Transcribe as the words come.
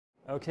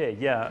Okay,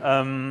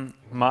 yeah.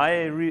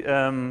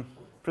 My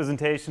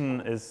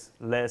presentation is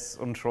less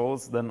on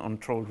trolls than on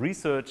troll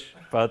research,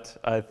 but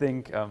I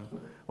think,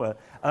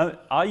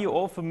 are you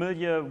all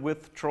familiar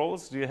with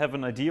trolls? Do you have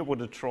an idea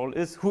what a troll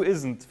is? Who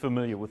isn't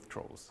familiar with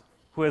trolls?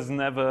 Who has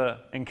never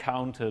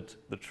encountered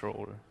the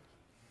troll?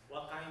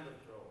 What kind of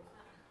troll?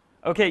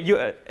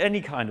 Okay, any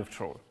kind of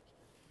troll.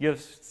 You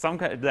have some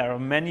kind. There are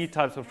many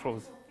types of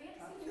trolls.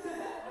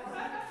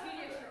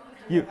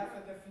 You have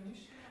a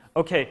definition?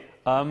 Okay.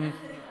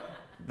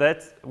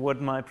 That's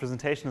what my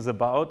presentation is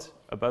about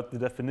the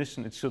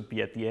definition. It should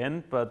be at the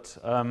end, but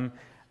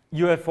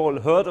you have all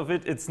heard of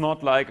it. It's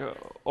not like,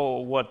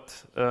 oh,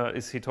 what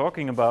is he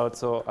talking about?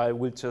 So I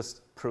will just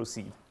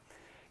proceed.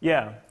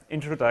 Yeah,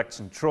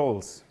 introduction,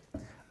 trolls.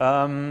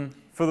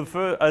 For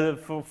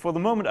the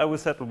moment, I will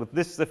settle with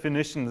this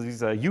definition.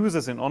 These are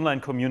users in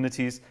online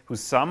communities who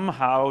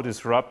somehow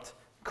disrupt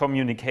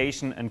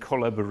communication and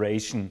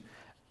collaboration,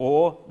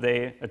 or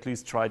they at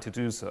least try to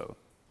do so.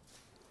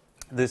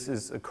 This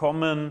is a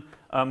common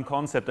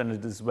concept, and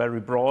it is very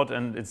broad,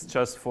 and it's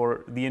just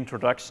for the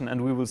introduction, and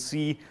we will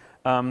see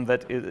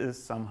that it is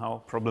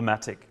somehow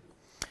problematic.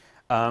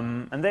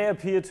 And they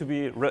appear to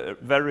be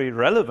very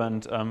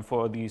relevant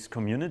for these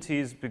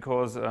communities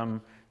because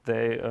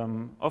they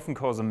often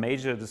cause a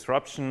major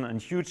disruption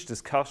and huge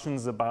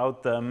discussions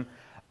about them.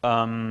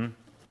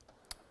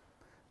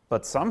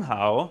 But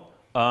somehow,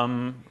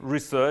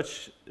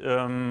 research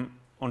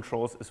on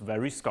trolls is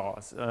very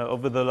scarce.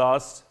 Over the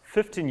last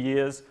 15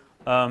 years,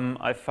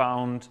 I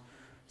found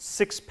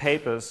 6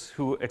 papers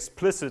who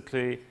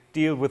explicitly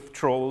deal with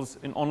trolls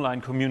in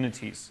online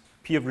communities,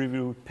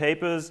 peer-reviewed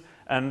papers,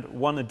 and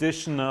one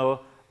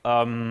additional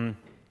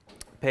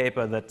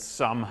paper that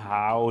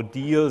somehow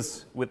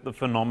deals with the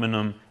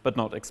phenomenon, but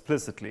not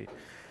explicitly.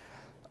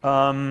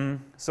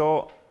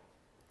 So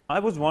I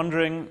was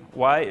wondering,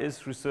 why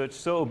is research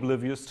so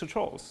oblivious to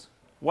trolls?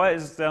 Why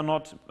is there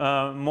not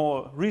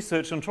more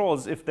research on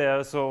trolls if they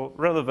are so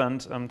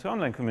relevant to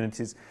online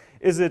communities?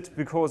 Is it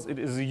because it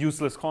is a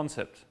useless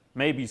concept?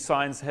 Maybe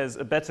science has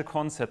a better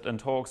concept and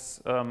talks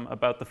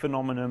about the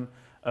phenomenon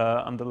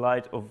under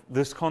light of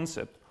this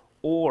concept.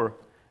 Or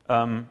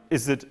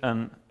is it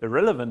an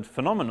irrelevant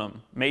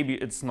phenomenon? Maybe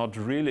it's not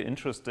really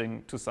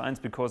interesting to science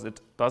because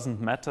it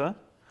doesn't matter.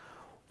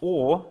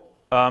 Or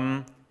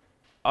are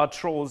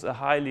trolls a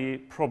highly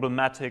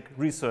problematic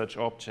research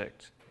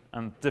object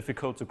and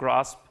difficult to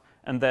grasp,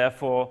 and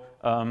therefore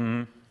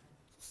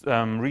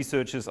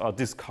researchers are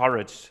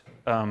discouraged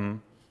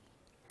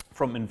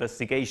from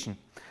investigation.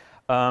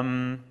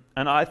 And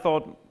I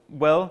thought,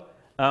 well,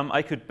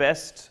 I could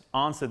best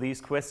answer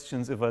these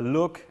questions if I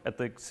look at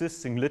the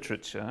existing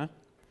literature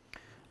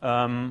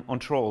on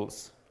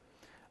trolls.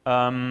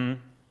 And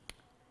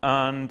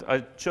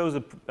I chose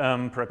a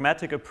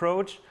pragmatic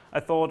approach. I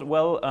thought,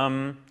 well,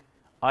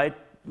 I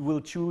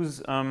will choose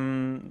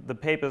the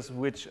papers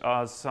which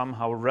are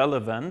somehow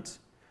relevant,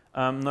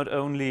 not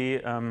only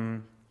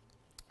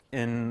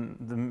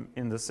in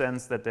the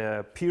sense that they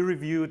are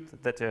peer-reviewed,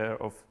 that they are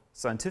of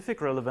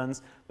scientific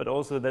relevance, but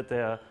also that they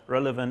are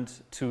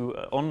relevant to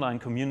an online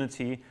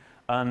community.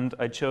 And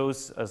I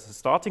chose as a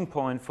starting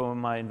point for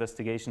my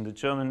investigation the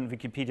German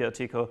Wikipedia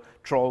article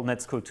Troll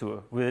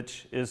Netzkultur,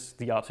 which is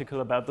the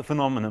article about the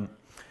phenomenon.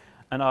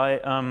 And I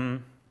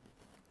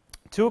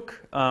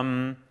took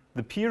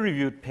the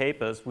peer-reviewed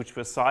papers which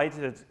were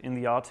cited in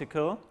the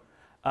article,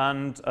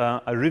 and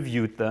I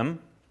reviewed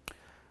them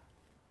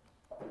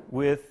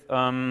with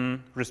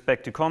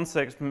respect to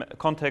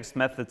context,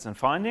 methods, and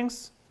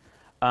findings.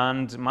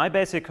 And my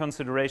basic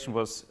consideration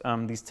was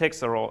these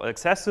texts are all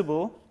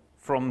accessible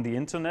from the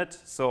internet,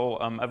 so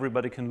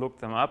everybody can look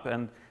them up,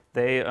 and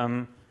they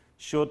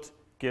should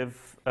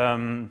give,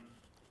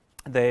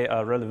 they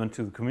are relevant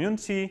to the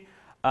community,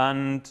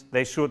 and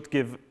they should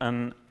give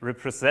a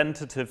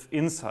representative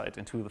insight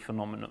into the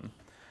phenomenon.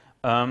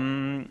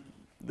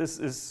 This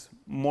is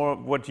more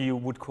what you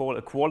would call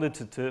a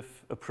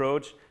qualitative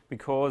approach,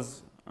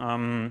 because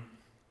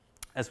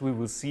as we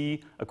will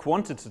see, a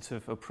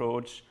quantitative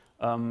approach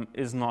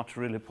is not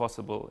really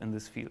possible in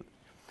this field.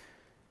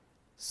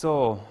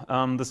 So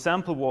the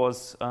sample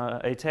was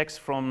a text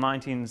from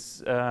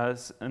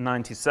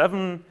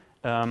 1997,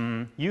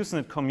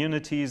 Usenet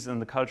Communities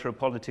and the Cultural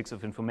Politics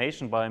of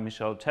Information by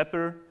Michelle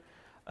Tepper,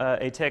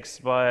 a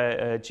text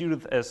by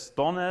Judith S.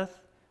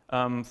 Doneth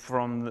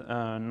from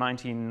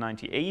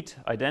 1998,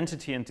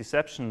 Identity and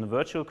Deception in the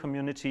Virtual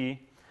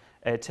Community,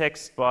 a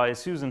text by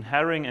Susan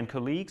Herring and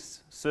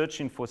colleagues,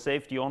 Searching for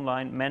Safety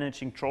Online,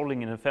 Managing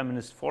Trolling in a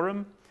Feminist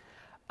Forum,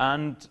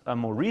 and a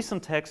more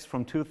recent text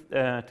from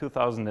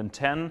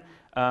 2010,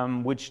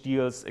 which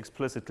deals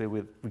explicitly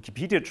with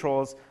Wikipedia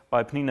trolls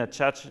by Pnina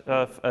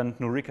Tchatchev and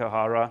Norika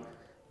Hara,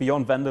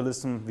 Beyond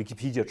Vandalism,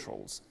 Wikipedia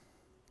Trolls.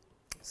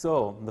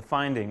 So, the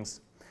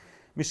findings.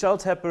 Michelle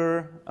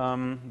Tepper,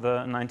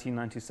 the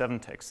 1997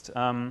 text.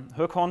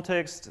 Her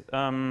context,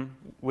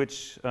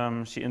 which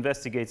she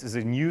investigates, is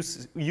in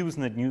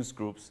Usenet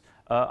newsgroups.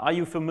 Are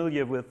you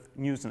familiar with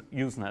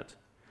Usenet?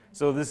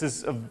 So this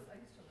is a...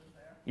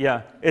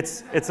 Yeah,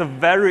 it's a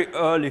very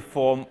early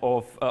form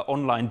of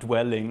online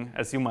dwelling,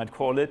 as you might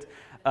call it.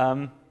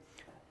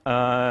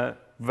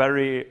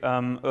 Very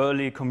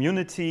early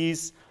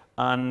communities,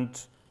 and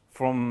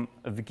from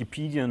a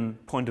Wikipedian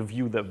point of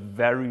view, they're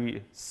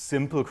very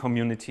simple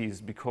communities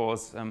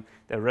because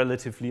they're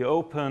relatively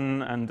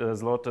open and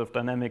there's a lot of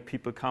dynamic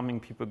people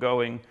coming, people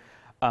going.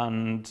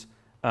 And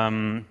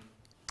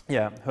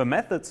yeah, her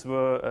methods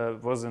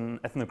was an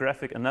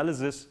ethnographic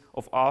analysis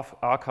of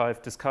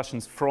archive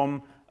discussions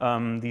from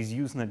these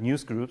Usenet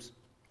news groups.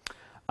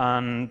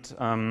 And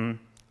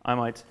I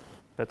might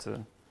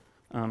better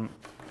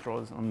draw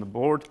this on the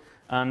board.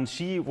 And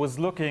she was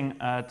looking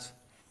at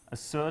a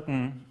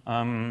certain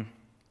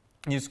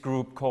news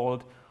group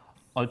called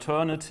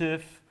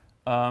Alternative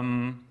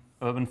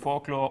Urban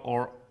Folklore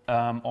or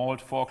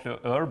Alt Folklore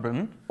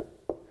Urban.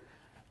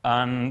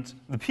 And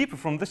the people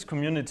from this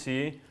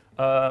community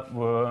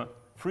were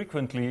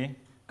frequently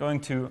going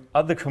to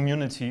other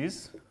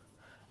communities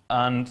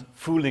and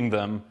fooling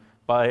them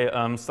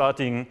by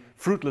starting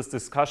fruitless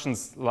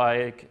discussions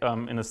like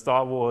in a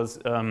Star Wars,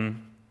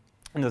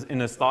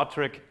 in a Star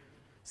Trek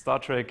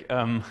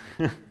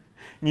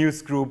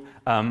news group,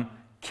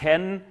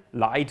 can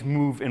light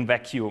move in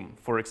vacuum,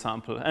 for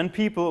example? And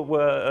people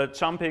were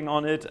jumping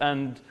on it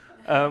and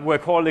were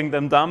calling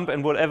them dumb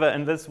and whatever,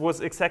 and this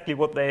was exactly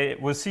what they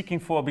were seeking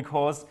for,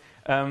 because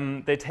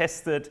they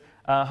tested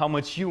how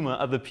much humor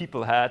other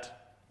people had,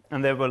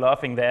 and they were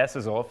laughing their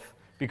asses off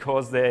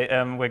because they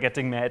were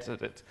getting mad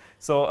at it.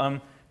 So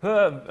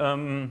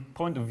her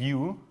point of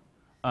view,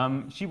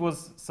 she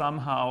was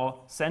somehow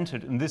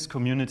centered in this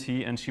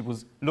community, and she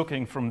was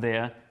looking from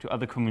there to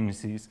other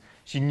communities.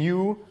 She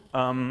knew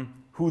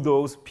who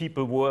those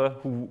people were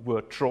who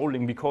were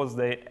trolling, because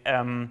they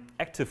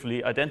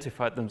actively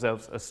identified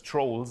themselves as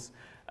trolls,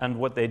 and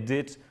what they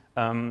did,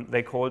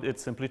 they called it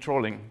simply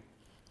trolling.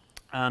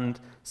 And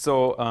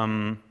so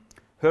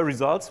her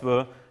results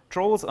were: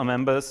 trolls are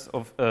members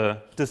of a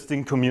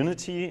distinct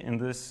community, in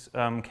this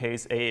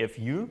case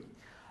AFU,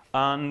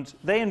 and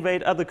they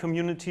invade other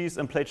communities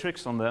and play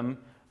tricks on them.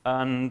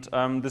 And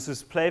this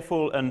is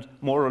playful and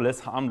more or less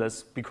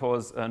harmless,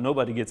 because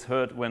nobody gets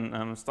hurt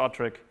when Star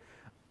Trek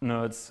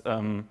nerds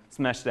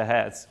smash their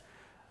heads.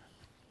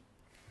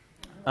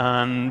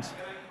 And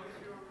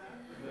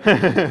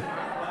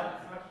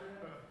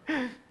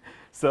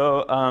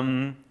so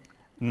the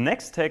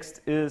next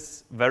text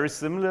is very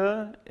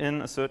similar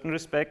in a certain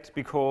respect,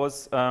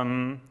 because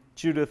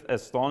Judith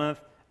S.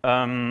 Dornath,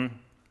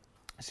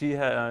 she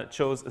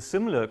chose a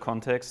similar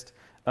context,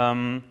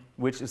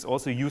 which is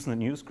also used in the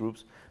news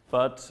groups,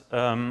 but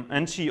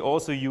and she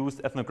also used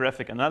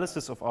ethnographic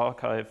analysis of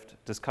archived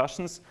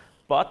discussions.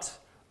 But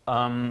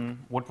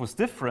what was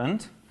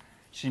different,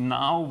 she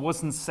now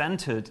wasn't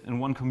centered in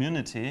one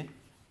community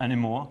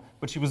anymore,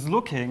 but she was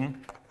looking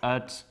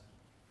at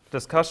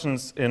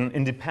discussions in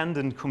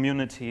independent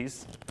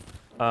communities,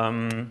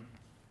 and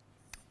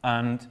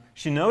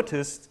she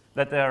noticed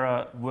that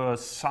there were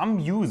some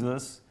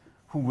users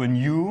who were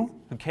new,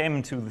 who came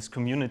into this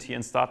community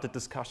and started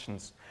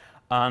discussions.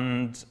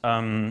 And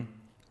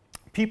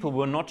people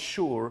were not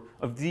sure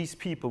if these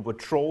people were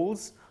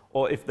trolls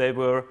or if they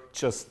were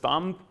just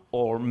dumb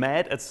or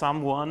mad at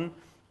someone.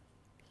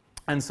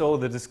 And so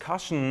the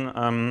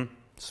discussion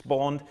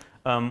spawned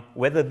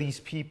whether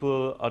these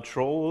people are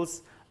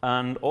trolls.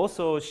 And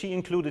also she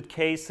included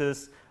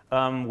cases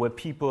where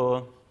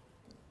people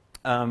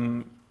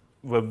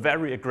were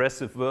very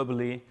aggressive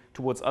verbally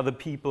towards other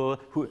people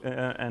who,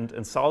 and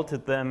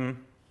insulted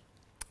them,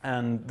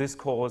 and this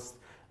caused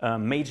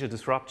major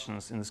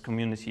disruptions in this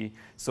community.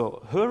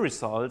 So her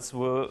results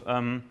were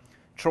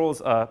trolls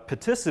are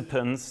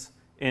participants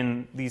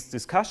in these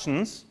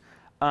discussions,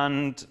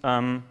 and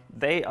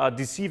they are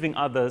deceiving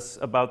others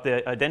about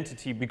their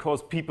identity,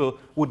 because people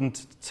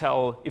wouldn't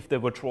tell if they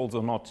were trolls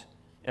or not.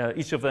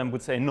 Each of them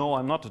would say, no,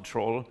 I'm not a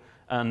troll,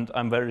 and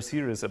I'm very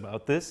serious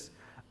about this.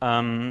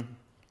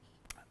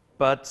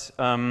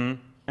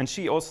 And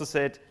she also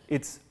said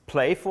it's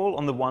playful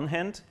on the one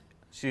hand.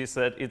 She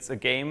said it's a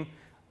game,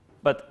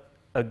 but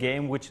a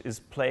game which is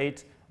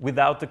played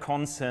without the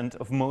consent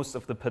of most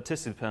of the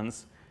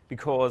participants,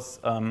 because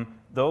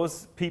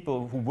those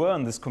people who were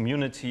in this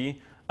community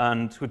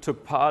and who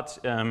took part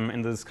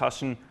in the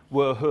discussion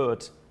were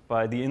hurt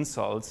by the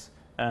insults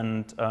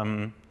and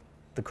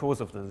the course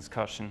of the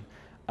discussion.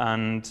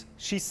 And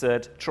she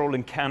said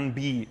trolling can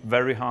be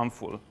very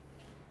harmful.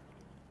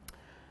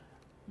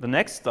 The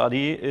next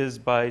study is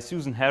by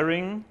Susan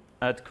Herring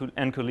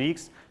and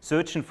colleagues,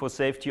 Searching for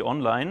Safety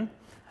Online,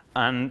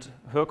 and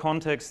her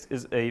context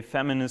is a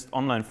feminist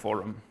online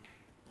forum.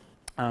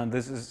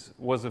 This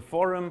was a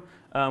forum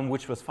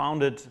which was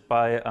founded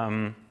by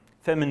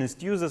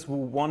feminist users who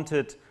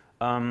wanted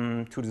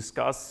to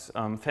discuss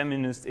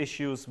feminist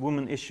issues,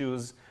 women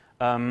issues,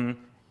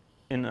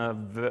 in a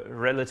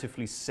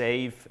relatively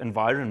safe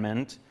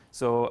environment.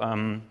 So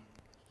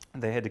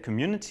they had a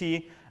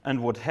community. And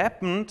what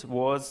happened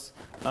was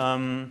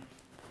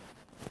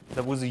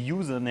there was a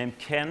user named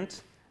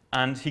Kent,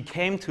 and he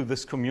came to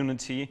this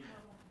community,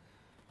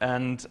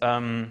 and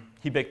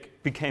he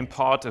became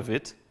part of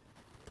it,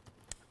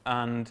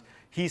 and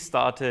he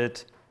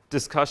started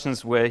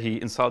discussions where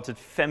he insulted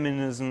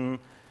feminism,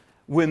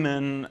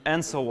 women,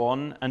 and so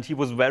on, and he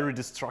was very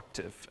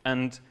destructive.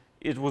 And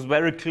it was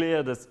very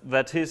clear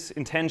that his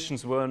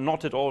intentions were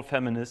not at all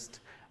feminist,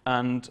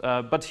 and,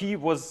 but he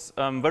was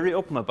very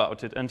open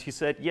about it, and he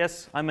said,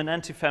 yes, I'm an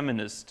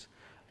anti-feminist,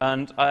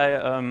 and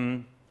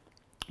I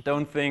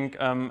don't think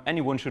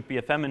anyone should be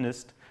a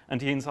feminist,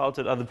 and he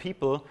insulted other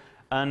people,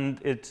 and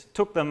it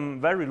took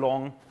them very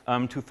long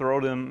to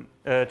throw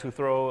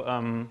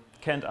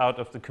Kant out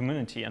of the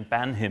community and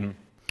ban him.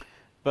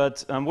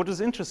 But what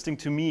is interesting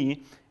to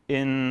me,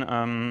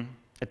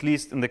 at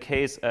least in the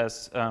case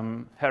as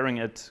Herring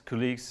and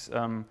colleagues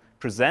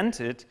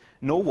presented,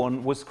 no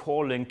one was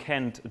calling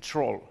Kant a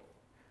troll.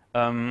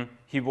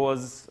 He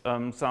was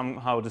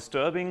somehow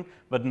disturbing,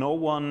 but no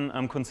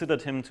one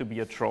considered him to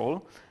be a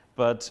troll.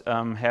 But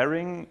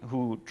Herring,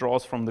 who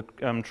draws from the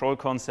troll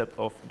concept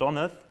of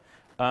Donath,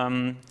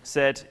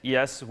 said,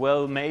 yes,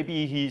 well,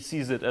 maybe he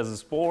sees it as a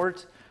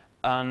sport,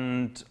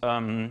 and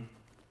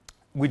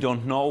we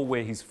don't know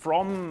where he's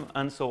from,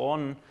 and so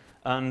on,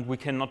 and we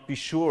cannot be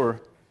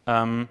sure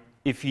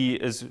if he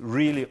is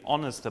really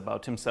honest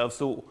about himself.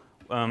 So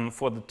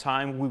for the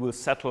time, we will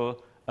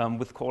settle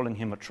with calling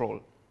him a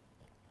troll.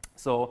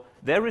 So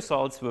their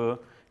results were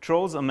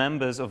trolls are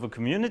members of a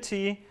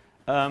community,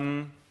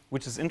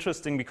 which is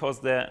interesting because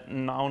they're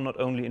now not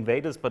only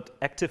invaders, but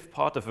active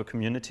part of a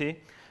community.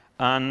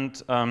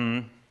 And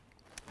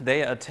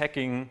they are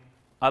attacking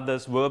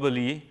others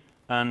verbally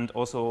and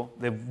also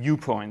their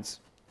viewpoints.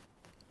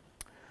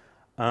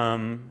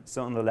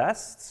 So the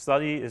last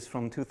study is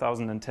from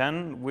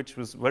 2010, which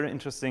was very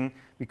interesting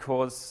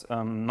because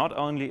not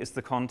only is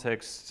the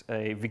context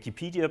a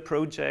Wikipedia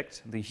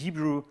project, the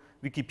Hebrew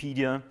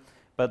Wikipedia,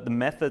 but the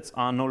methods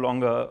are no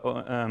longer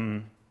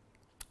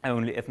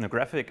only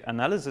ethnographic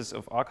analysis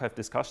of archive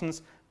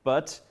discussions,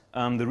 but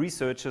the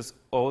researchers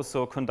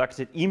also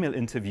conducted email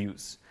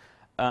interviews.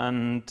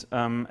 And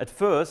at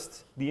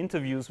first, the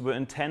interviews were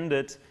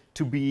intended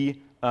to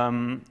be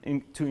to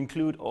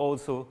include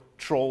also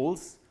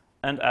trolls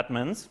and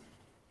admins,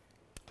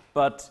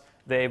 but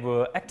they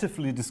were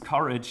actively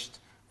discouraged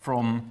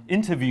from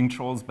interviewing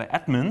trolls by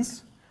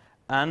admins,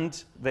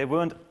 and they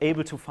weren't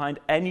able to find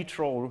any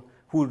troll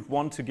who would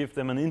want to give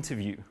them an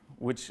interview,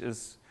 which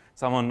is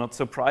somewhat not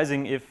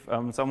surprising if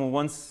someone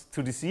wants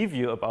to deceive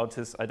you about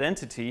his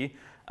identity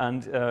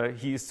and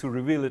he is to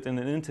reveal it in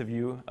an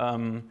interview,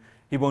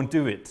 he won't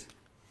do it.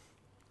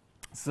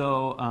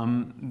 So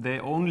they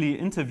only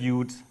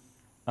interviewed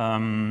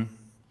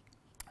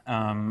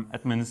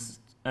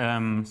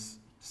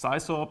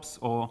sysops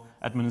or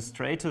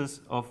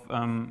administrators of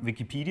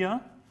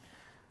Wikipedia,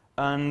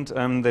 and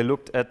they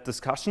looked at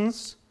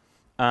discussions,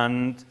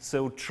 and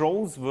so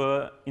trolls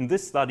were in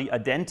this study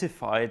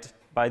identified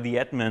by the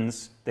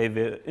admins they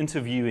were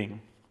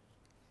interviewing,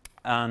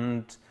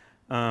 and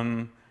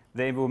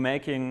they were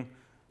making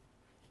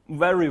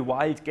very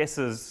wild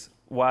guesses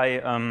why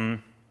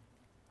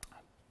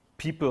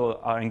people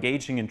are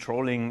engaging in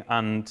trolling,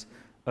 and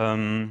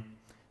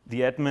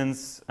the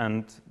admins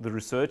and the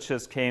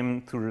researchers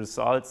came to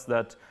results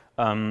that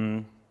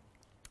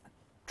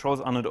trolls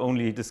are not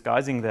only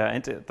disguising their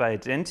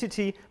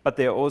identity, but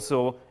they are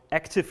also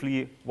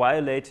actively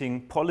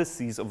violating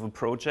policies of a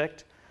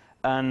project.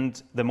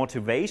 And the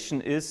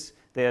motivation is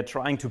they are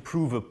trying to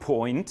prove a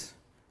point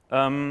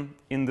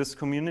in this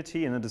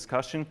community, in a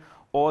discussion,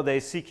 or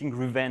they're seeking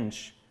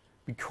revenge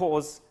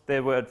because they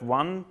were at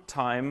one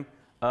time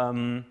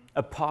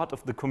a part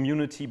of the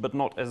community, but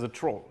not as a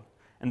troll.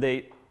 And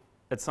they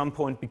at some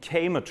point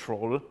became a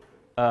troll,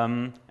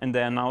 and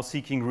they are now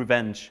seeking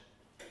revenge.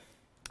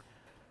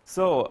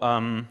 So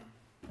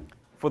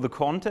for the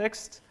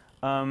context,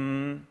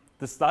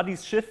 the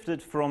studies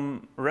shifted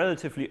from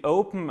relatively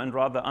open and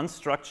rather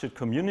unstructured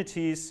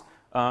communities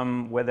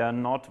where there are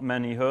not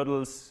many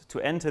hurdles to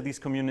enter these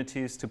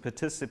communities, to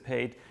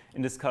participate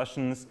in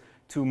discussions,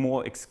 to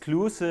more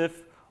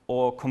exclusive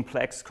or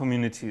complex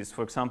communities.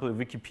 For example,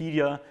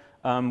 Wikipedia,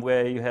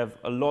 where you have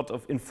a lot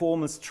of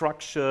informal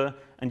structure,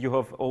 and you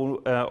have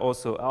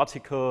also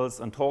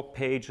articles and talk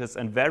pages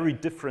and very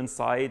different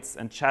sites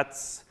and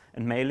chats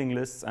and mailing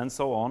lists and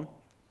so on.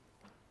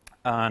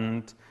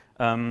 And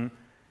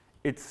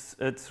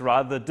it's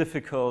rather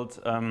difficult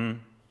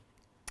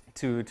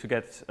to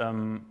get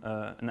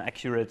an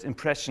accurate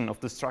impression of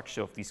the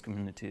structure of these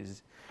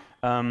communities.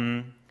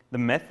 The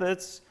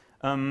methods,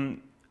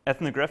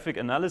 ethnographic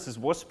analysis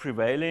was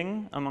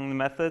prevailing among the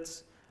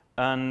methods,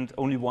 and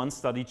only one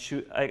study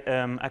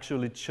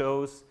actually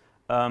chose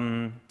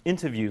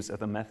interviews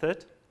as a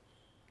method.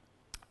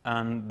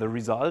 And the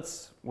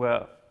results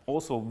were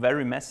also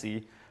very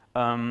messy.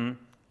 In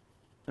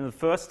the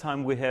first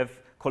time we have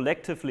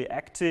collectively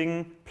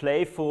acting,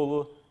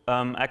 playful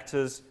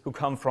actors who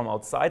come from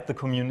outside the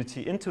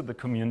community into the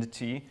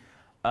community,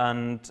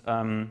 and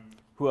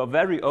who are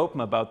very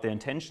open about their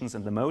intentions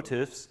and the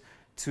motives,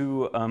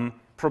 to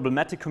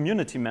problematic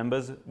community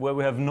members where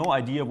we have no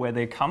idea where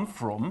they come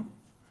from,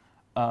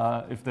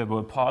 if they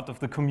were part of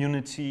the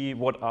community,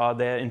 what are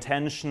their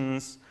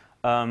intentions,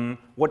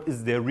 what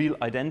is their real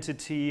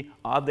identity,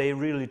 are they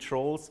really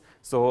trolls?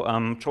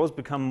 So trolls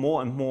become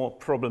more and more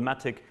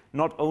problematic,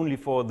 not only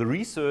for the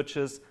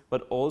researchers,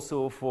 but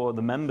also for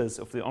the members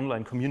of the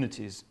online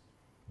communities.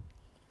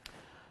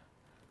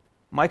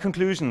 My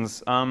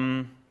conclusions,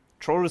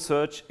 troll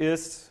research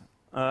is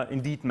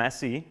indeed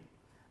messy,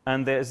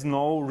 and there is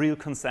no real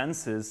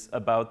consensus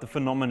about the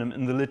phenomenon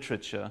in the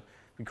literature.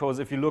 Because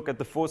if you look at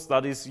the 4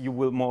 studies, you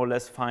will more or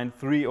less find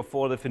 3 or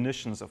 4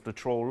 definitions of the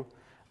troll,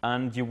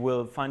 and you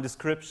will find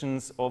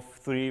descriptions of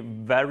 3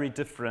 very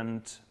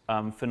different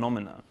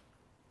phenomena.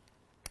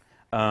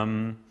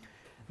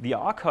 The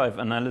archive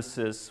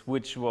analysis,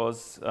 which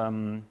was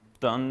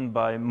done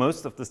by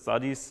most of the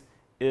studies,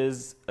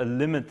 is a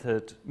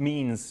limited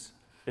means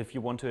if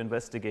you want to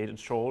investigate a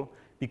troll,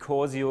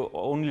 because you're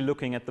only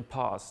looking at the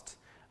past.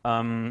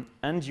 And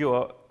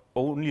you're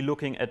only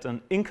looking at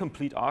an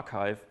incomplete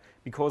archive,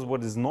 because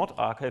what is not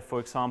archived, for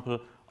example,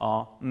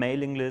 are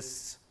mailing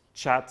lists,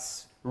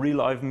 chats,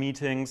 real-life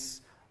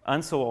meetings,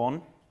 and so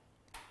on.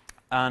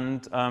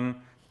 And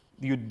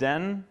you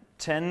then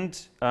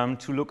tend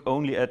to look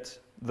only at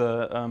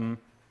the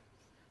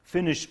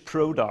finished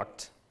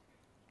product,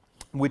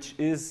 which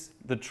is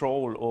the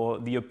troll, or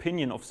the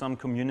opinion of some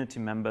community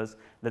members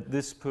that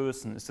this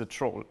person is a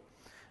troll.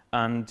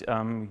 And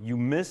you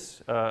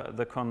miss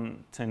the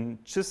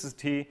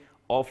contextuality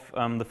of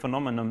the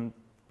phenomenon,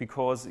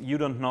 because you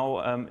don't know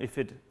if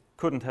it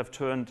couldn't have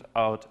turned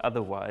out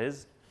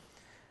otherwise.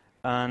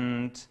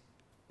 And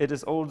it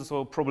is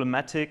also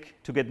problematic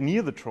to get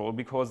near the troll,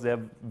 because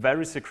they're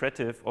very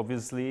secretive,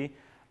 obviously,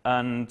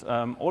 and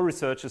all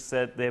researchers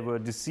said they were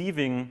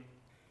deceiving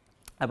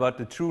about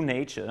the true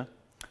nature.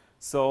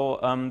 So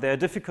they're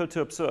difficult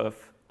to observe,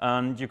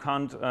 and you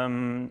can't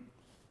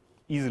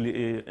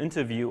easily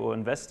interview or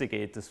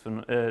investigate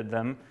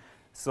them.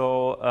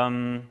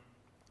 So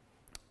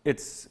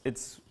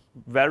it's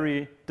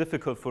very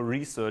difficult for a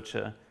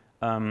researcher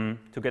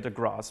to get a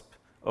grasp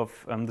of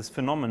this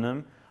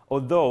phenomenon,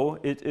 although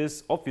it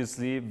is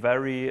obviously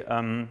very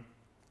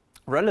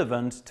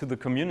relevant to the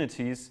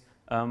communities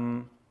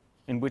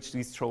in which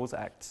these trolls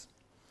act.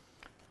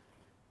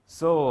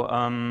 So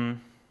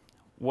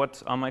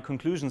what are my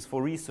conclusions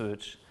for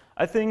research?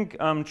 I think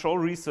troll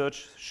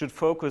research should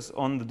focus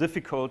on the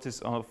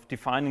difficulties of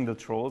defining the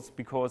trolls,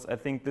 because I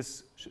think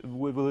this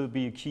will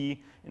be a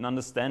key in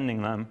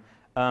understanding them.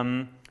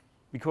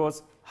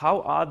 Because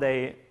how are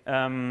they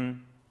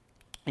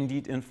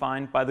indeed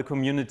defined by the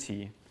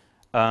community?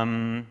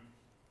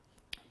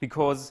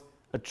 Because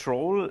a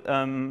troll,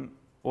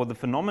 or the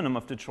phenomenon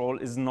of the troll,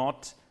 is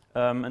not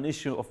an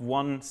issue of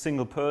one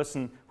single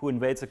person who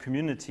invades a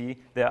community.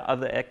 There are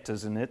other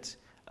actors in it,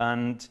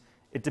 and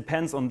it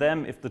depends on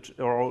them if the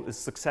troll is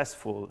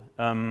successful.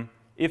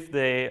 If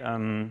they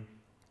are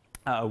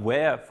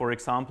aware, for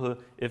example,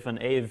 if an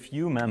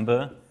AFU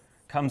member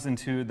comes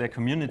into their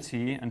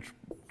community and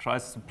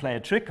tries to play a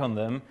trick on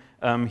them,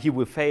 he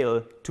will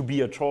fail to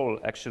be a troll,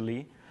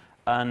 actually.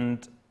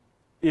 And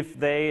if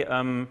they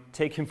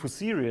take him for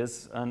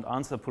serious and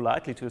answer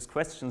politely to his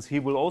questions, he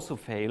will also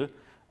fail,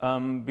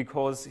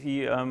 because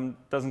he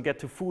doesn't get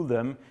to fool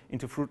them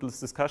into fruitless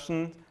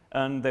discussion,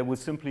 and they will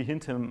simply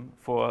hint him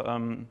for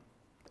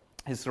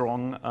his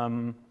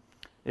wrong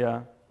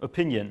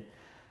opinion.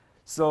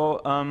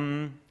 So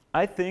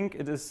I think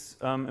it is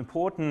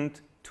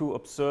important to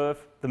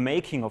observe the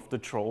making of the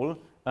troll,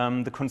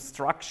 the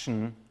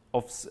construction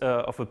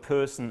of a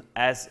person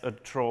as a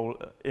troll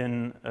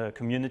in a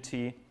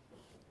community,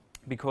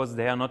 because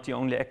they are not the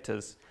only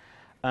actors.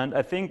 And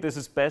I think this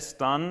is best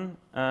done,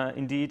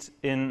 indeed,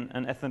 in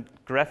an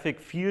ethnographic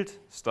field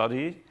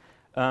study,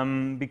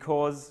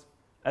 because,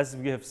 as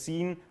we have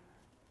seen,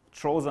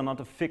 trolls are not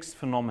a fixed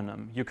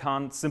phenomenon. You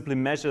can't simply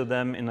measure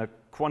them in a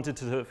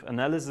quantitative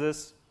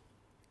analysis.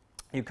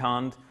 You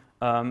can't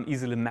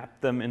easily map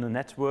them in a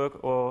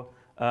network or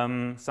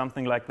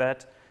something like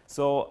that.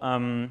 So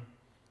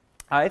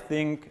I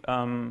think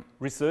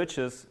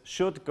researchers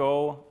should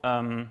go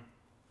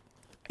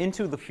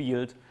into the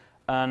field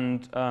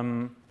and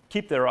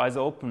keep their eyes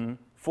open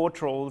for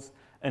trolls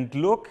and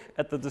look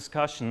at the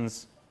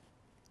discussions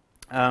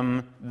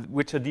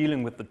which are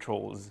dealing with the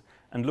trolls,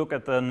 and look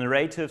at the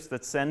narratives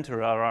that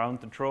center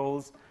around the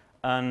trolls,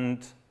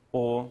 and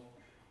or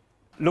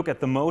look at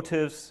the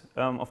motives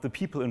of the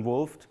people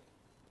involved,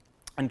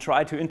 and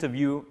try to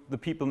interview the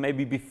people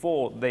maybe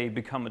before they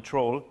become a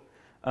troll,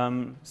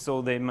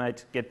 so they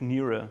might get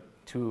nearer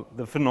to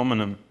the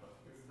phenomenon.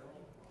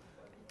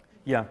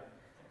 Yeah,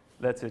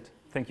 that's it.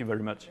 Thank you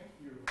very much. Thank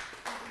you.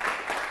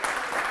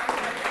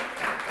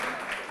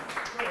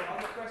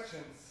 Other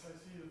questions? I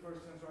see the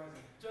first hand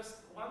rising. Just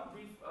one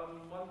brief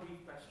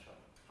question.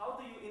 How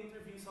do you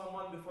interview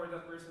someone before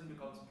that person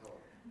becomes a troll?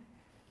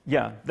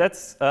 Yeah,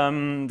 that's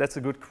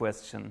a good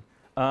question.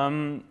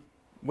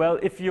 Well,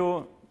 if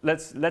you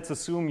let's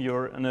assume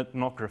you're an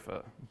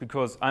ethnographer,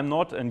 because I'm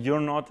not and you're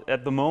not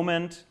at the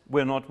moment.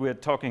 We're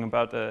talking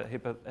about a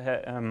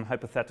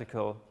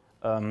hypothetical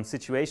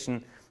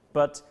situation.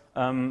 but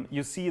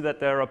you see that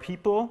there are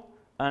people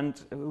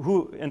and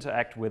who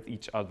interact with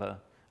each other.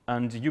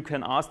 And you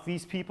can ask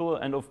these people,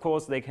 and of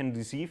course they can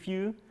deceive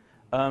you,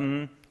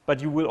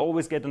 but you will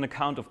always get an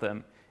account of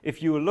them.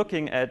 If you're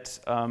looking at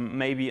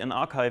maybe an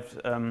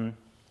archived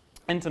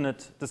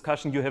internet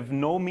discussion, you have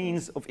no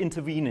means of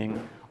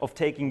intervening, of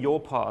taking your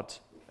part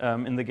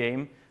in the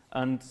game,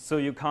 and so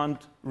you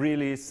can't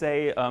really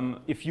say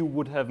if you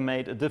would have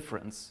made a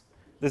difference.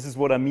 This is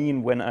what I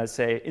mean when I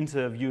say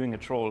interviewing a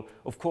troll.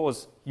 Of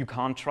course, you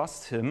can't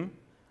trust him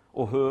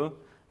or her,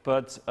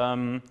 but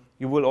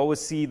you will always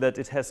see that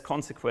it has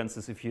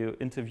consequences if you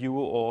interview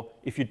or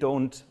if you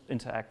don't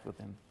interact with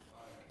him.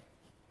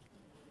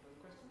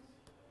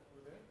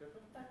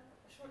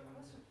 Short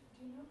question.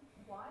 Do you know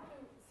why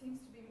there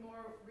seems to be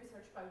more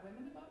research by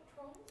women about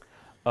trolls?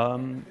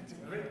 It's a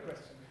great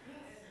question.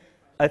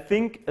 I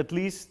think at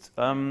least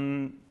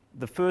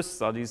the first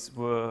studies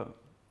were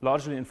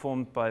largely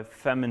informed by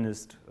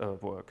feminist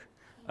work.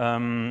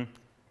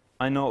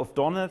 I know of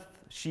Doneth,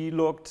 she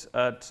looked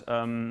at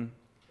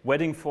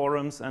wedding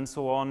forums and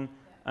so on,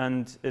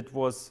 and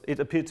it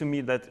appeared to me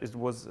that it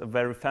was a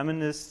very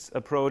feminist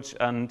approach,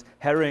 and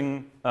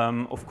Herring,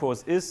 of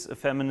course, is a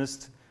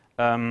feminist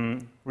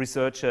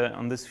researcher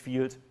on this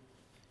field.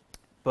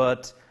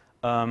 But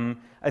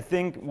I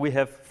think we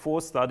have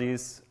 4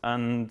 studies,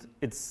 and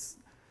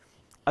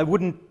I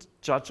wouldn't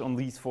judge on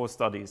these 4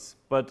 studies,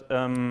 but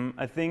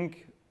I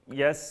think,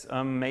 yes,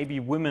 maybe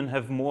women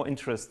have more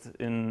interest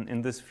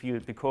in this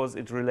field because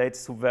it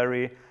relates to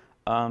very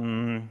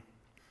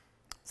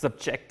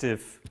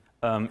subjective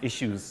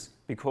issues.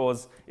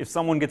 Because if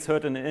someone gets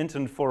hurt in an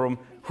internet forum,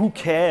 who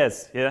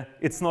cares? Yeah,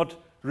 it's not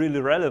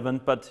really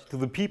relevant, but to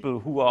the people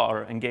who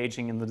are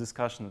engaging in the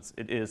discussions,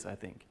 it is, I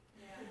think.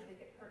 Yeah, they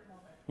get hurt more.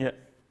 Yeah.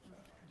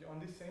 On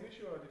this same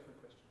issue or a different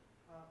question?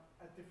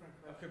 A different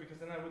question. Okay, because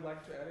then I would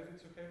like to add, if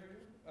it's okay for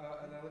you,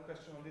 another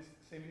question on this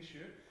same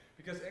issue.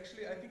 Because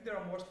actually, I think there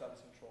are more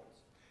studies on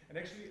trolls. And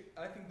actually,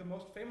 I think the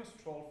most famous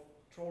troll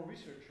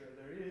researcher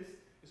there is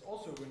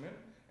also a woman,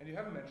 and you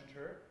haven't mentioned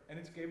her, and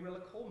it's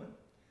Gabriella Coleman.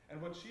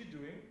 And what she's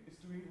doing is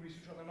doing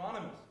research on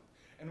Anonymous.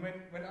 And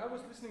when I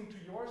was listening to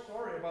your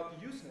story about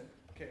the Usenet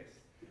case,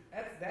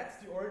 that's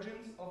the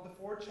origins of the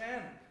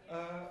 4chan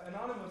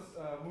anonymous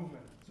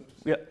movement, so to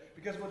say. Yeah.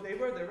 Because what they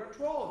were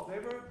trolls. They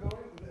were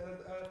going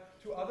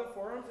to other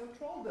forums and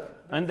trolled them.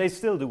 And they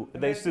still do.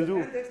 They still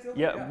do.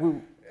 Yeah.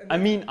 I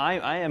mean,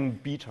 I am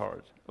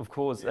beat-hard, of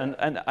course, yeah.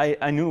 and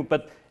I knew,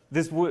 but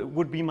this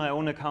would be my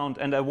own account,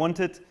 and I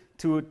wanted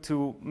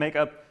to make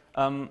up.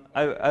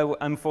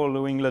 I'm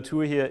following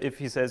Latour here if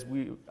he says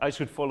I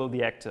should follow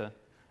the actor,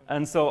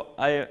 and so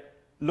I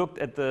looked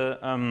at the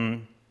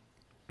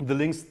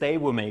links they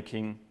were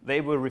making.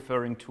 They were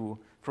referring to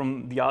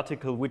from the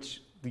article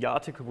which the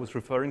article was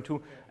referring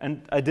to,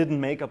 and I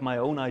didn't make up my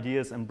own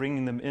ideas and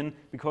bringing them in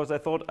because I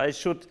thought I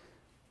should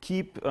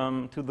keep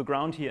to the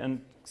ground here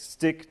and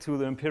stick to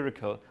the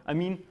empirical. I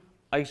mean,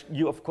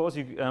 of course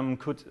you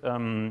could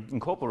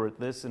incorporate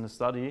this in a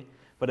study,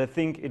 but I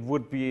think it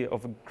would be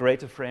of a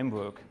greater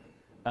framework,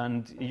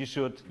 and you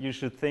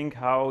should think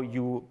how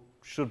you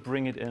should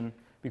bring it in,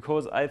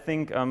 because I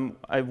think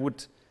I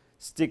would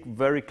stick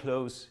very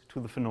close to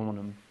the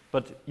phenomenon.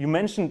 But you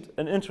mentioned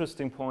an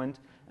interesting point,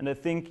 and I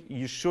think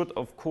you should,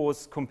 of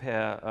course,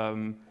 compare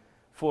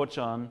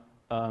 4chan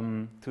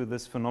to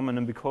this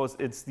phenomenon because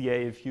it's the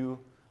AFU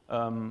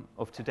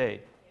of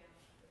today.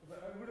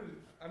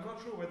 I'm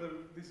not sure whether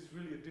this is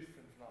really a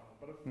different phenomenon,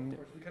 but of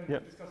course we can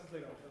discuss it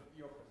later.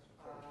 Your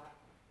question.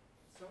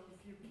 So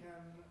if you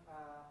can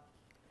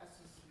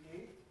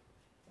associate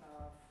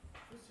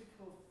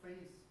physical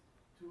face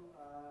to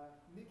a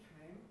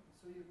nickname,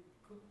 so you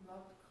could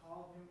not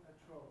call him a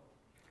troll.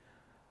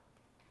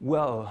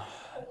 Well.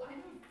 Oh, I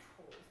know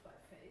trolls by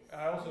face.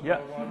 I also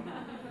know one.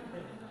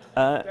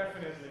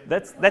 Definitely.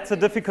 That's a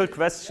difficult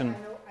question. I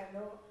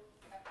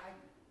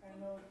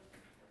know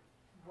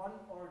one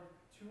or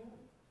two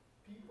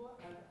people,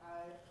 and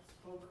I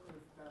spoke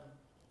with them,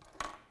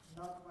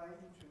 not by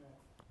internet.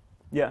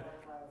 Yeah.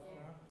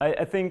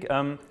 I think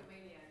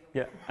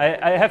yeah.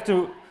 I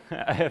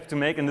have to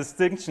make a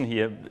distinction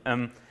here.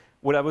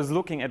 What I was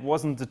looking at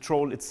wasn't the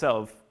troll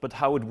itself, but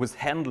how it was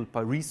handled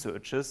by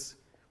researchers.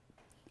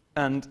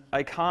 And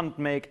I can't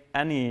make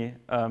any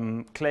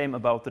claim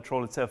about the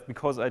troll itself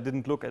because I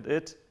didn't look at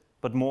it,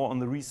 but more on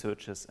the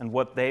researchers and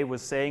what they were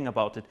saying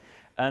about it.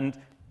 And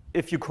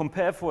if you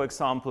compare, for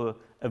example,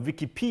 a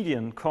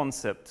Wikipedian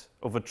concept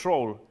of a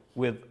troll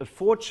with a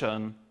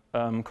 4chan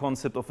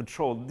concept of a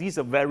troll, these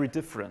are very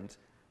different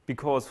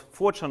because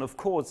 4chan, of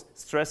course,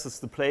 stresses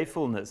the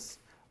playfulness.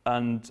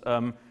 And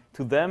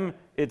to them,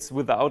 it's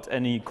without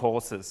any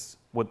causes,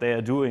 what they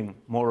are doing,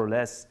 more or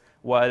less.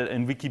 While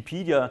in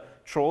Wikipedia,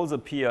 trolls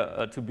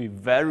appear to be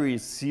very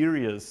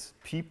serious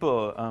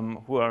people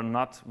who are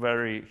not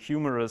very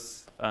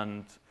humorous,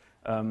 and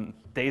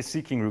they're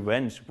seeking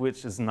revenge,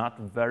 which is not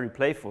very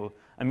playful.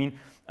 I mean,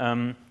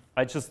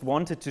 I just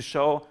wanted to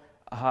show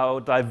how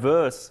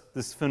diverse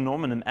this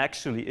phenomenon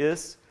actually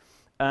is.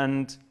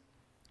 And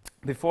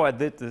before I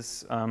did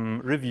this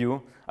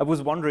review, I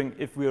was wondering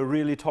if we are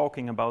really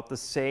talking about the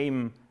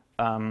same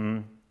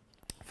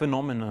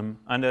phenomenon,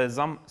 and I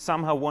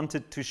somehow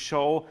wanted to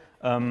show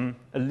a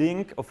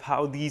link of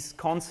how these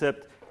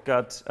concepts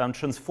got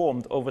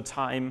transformed over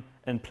time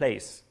and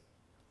place.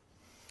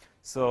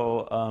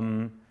 So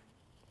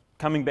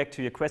coming back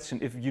to your question,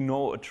 if you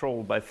know a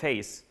troll by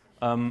face,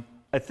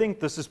 I think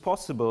this is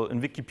possible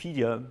in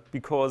Wikipedia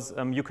because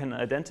you can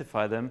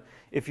identify them.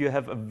 If you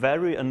have a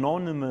very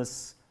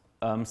anonymous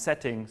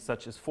setting,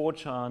 such as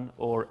 4chan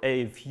or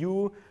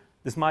AFU,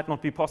 this might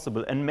not be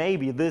possible. And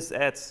maybe this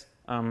adds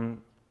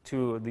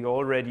to the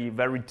already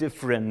very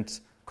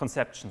different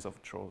conceptions of a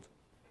troll.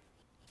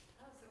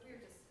 So we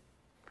were just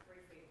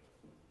briefly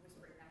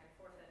whispering back and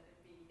forth, and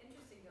it'd be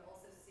interesting to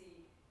also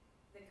see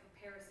the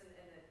comparison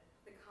and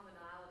the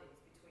commonalities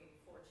between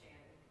 4chan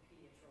and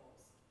Wikipedia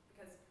trolls.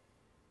 Because,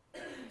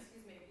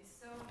 excuse me,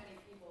 so many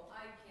people,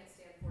 I can't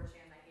stand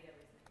 4chan, I hate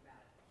everything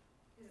about it.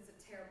 Because it's a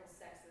terrible,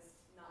 sexist,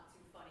 not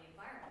too funny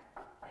environment.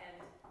 And,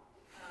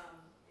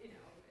 you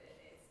know, it's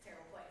a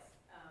terrible place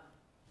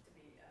to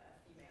be a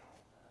female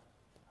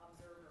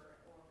observer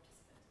or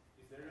participant.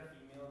 Is there a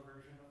female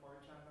version of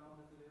 4chan now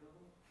that's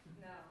available?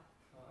 No,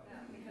 no,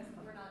 because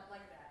we're not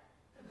like that.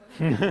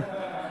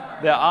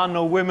 There are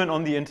no women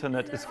on the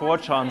internet, is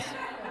 4chan's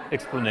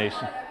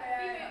explanation.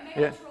 Female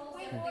Yeah. trolls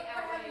We and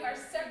the are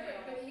separate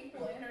but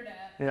equal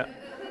internet. Yeah. There's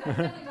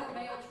definitely more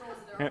male trolls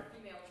than there are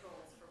female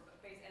trolls,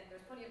 and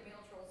there's plenty of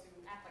male trolls who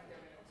act like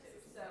they're male too.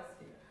 So,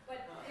 but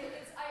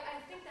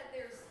I think that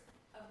there's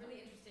a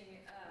really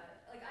interesting,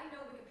 like I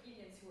know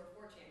Wikipedians who are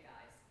 4chan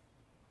guys,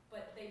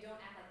 but they don't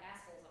act like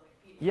assholes on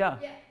Wikipedia. Yeah,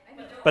 I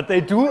mean, but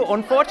they do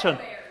on 4chan.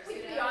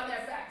 We'd be on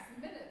their backs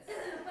in minutes.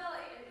 Well,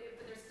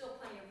 but there's still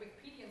plenty of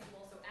Wikipedians who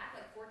also act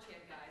like 4chan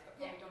guys, but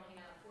probably don't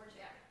hang out on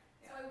 4chan.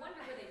 So I wonder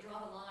where they draw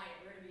the line,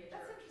 where to be a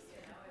jerk.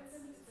 You know,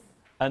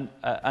 And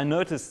I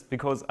noticed,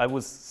 because I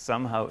was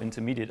somehow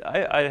intermediate,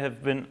 I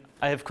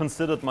have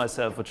considered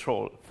myself a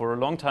troll for a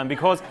long time,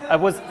 because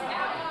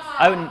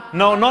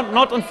no,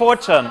 not on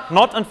 4chan,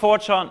 not on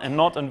 4chan and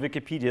not on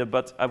Wikipedia,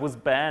 but I was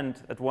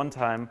banned at one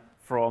time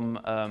from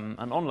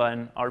an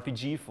online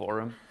RPG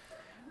forum,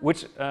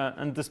 which,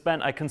 and this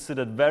ban I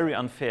considered very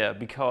unfair,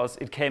 because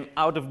it came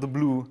out of the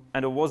blue,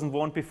 and I wasn't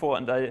warned before,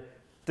 and I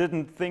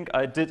didn't think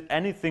I did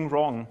anything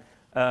wrong.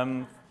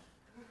 And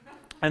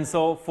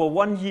so for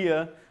 1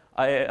 year,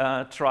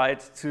 I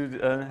tried to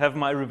have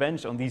my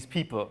revenge on these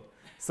people.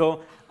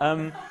 So,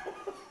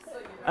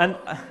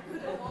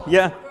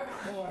 yeah,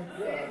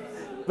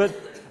 but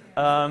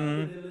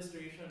An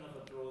illustration of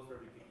a troll for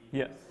Wikipedia.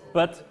 yeah,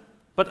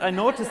 but I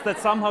noticed that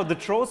somehow the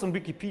trolls on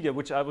Wikipedia,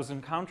 which I was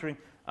encountering,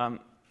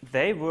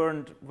 they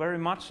weren't very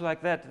much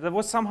like that. There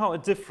was somehow a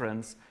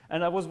difference,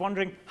 and I was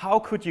wondering, how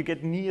could you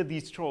get near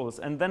these trolls?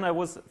 And then I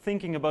was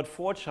thinking about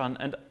 4chan,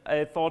 and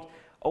I thought,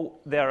 oh,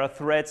 there are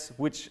threads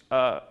which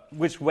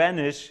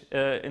vanish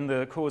in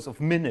the course of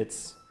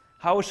minutes.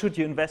 How should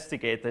you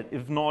investigate that,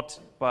 if not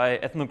by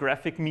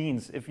ethnographic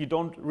means, if you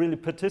don't really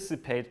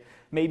participate,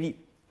 maybe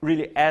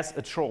really as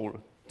a troll,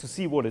 to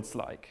see what it's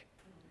like?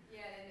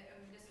 Yeah,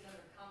 and just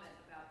another comment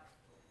about,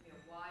 you know,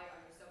 why are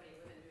there so many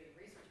women doing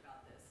research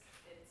about this?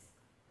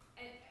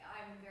 And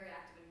I'm very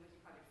active in Wiki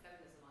Project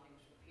Feminism on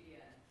English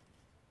Wikipedia,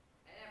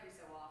 and every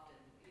so often,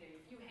 you know,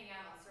 if you hang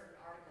out on certain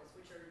articles,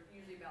 which are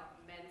usually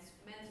about men's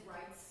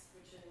rights,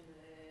 which in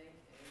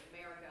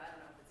America, I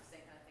don't know if it's the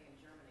same kind of thing in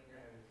Germany.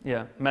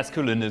 Yeah,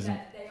 masculinism.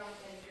 That they aren't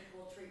getting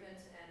equal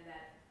treatment, and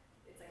that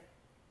it's like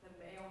the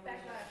male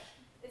backlash.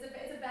 It's a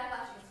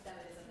backlash against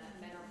feminism, that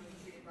men are being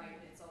treated right,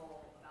 and it's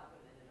all about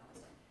women and all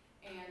this stuff.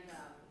 And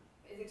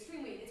it's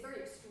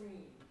very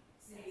extreme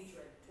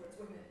hatred towards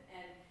women,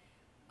 and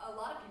a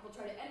lot of people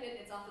try to end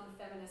it. It's often the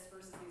feminists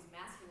versus these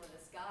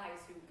masculinist guys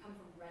who come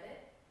from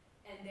Reddit,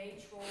 and they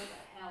troll the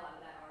hell out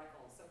of that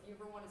article. So if you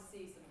ever want to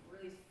see some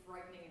really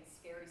frightening and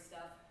scary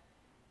stuff,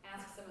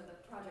 ask some of the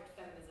Project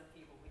Feminism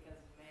people,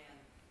 because man.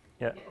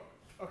 Yeah.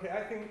 Okay,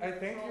 I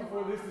thank you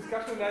for this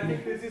discussion. I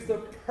think this is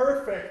the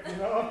perfect, you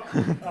know,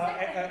 also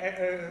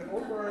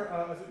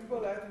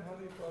Überleitung, how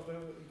do you call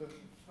the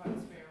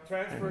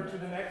transfer to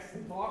the next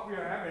talk we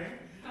are having.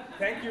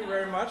 Thank you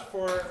very much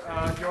for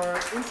your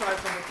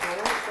insights on the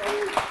forum.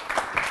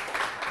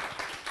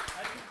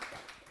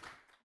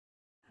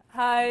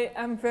 Hi,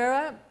 I'm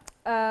Vera.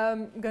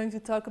 I'm going to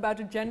talk about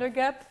the gender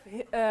gap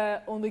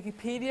on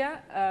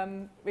Wikipedia,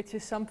 which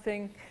is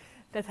something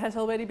that has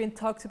already been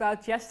talked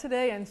about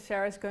yesterday, and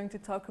Sarah is going to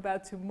talk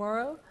about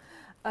tomorrow.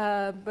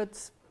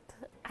 But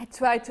I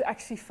tried to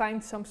actually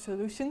find some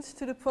solutions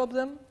to the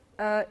problem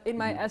in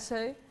my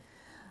essay.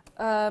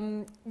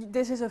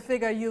 This is a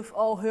figure you've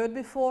all heard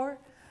before.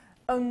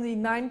 Only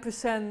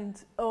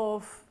 9%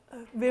 of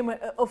women,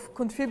 of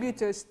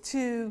contributors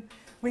to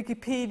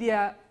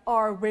Wikipedia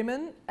are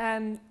women,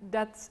 and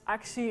that's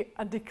actually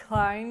a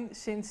decline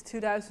since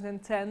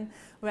 2010,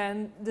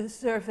 when the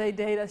survey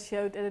data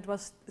showed that it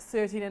was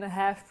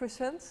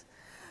 13.5%.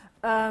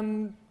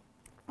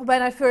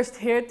 when I first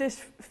heard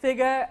this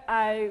figure,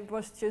 I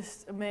was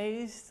just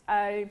amazed.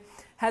 I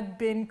had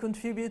been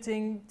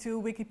contributing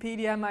to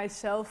Wikipedia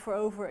myself for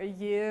over a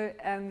year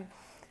and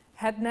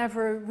had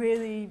never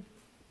really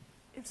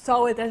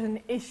saw it as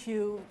an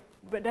issue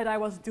that I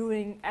was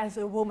doing as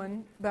a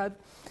woman, but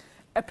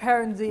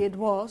apparently it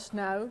was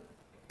now.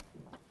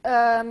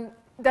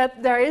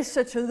 That there is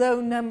such a low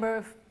number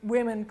of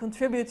women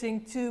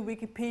contributing to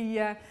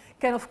Wikipedia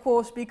can of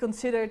course be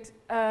considered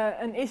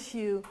an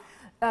issue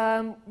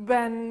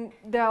when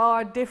there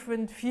are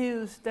different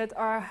views that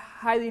are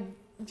highly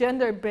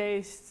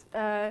gender-based.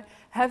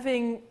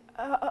 Having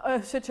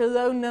such a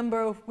low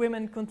number of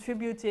women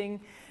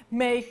contributing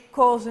may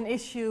cause an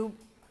issue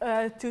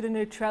to the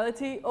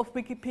neutrality of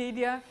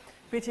Wikipedia,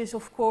 which is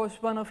of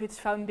course one of its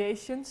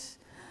foundations.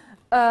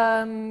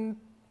 And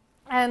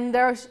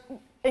there's,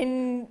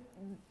 in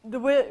the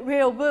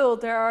real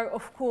world, there are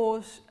of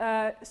course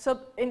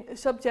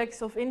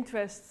subjects of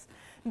interest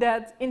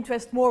that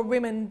interest more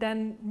women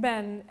than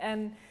men,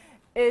 and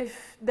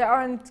if there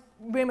aren't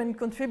women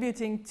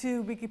contributing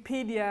to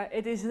Wikipedia,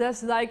 it is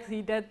less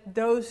likely that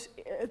those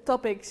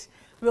topics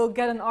will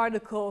get an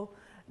article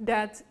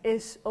that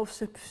is of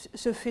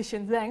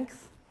sufficient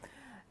length.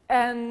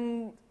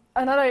 And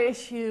another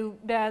issue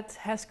that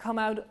has come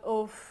out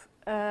of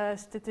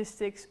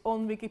statistics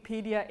on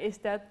Wikipedia is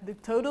that the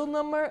total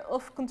number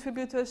of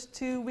contributors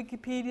to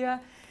Wikipedia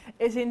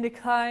is in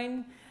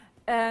decline,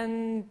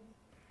 and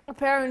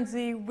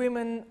apparently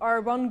women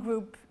are one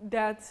group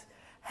that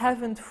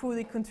haven't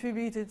fully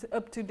contributed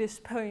up to this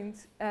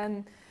point,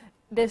 and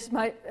this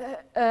might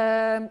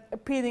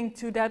appealing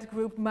to that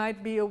group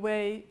might be a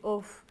way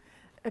of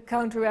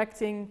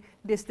counteracting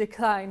this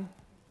decline.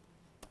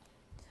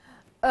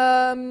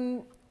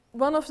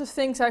 One of the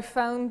things I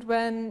found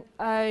when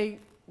I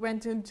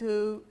went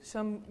into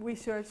some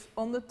research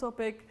on the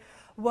topic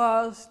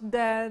was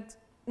that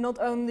not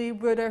only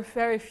were there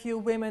very few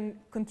women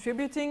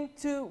contributing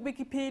to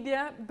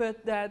Wikipedia,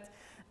 but that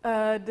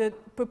the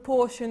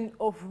proportion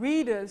of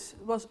readers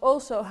was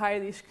also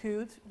highly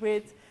skewed,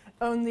 with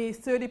only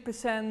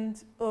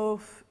 30%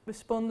 of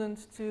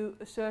respondents to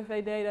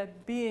survey data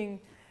being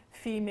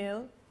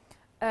female.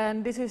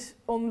 And this is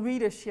on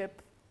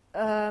readership.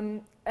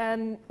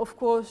 And of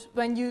course,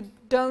 when you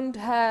don't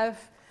have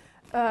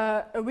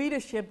a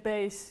readership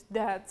base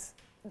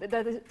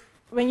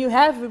when you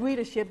have a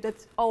readership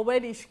that's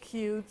already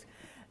skewed,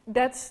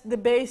 that's the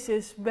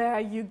basis where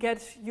you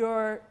get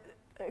your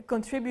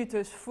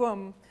contributors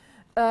from.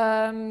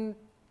 One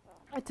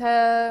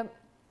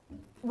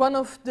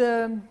of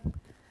the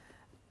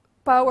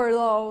power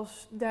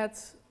laws that,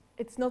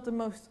 it's not the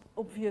most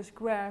obvious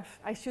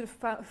graph. I should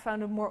have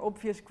found a more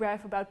obvious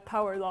graph about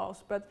power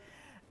laws, but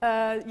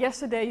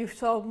yesterday you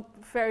saw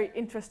very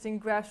interesting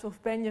graphs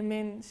of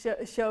Benjamin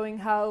showing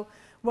how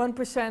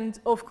 1%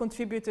 of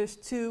contributors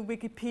to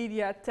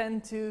Wikipedia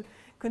tend to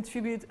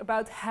contribute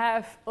about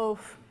half of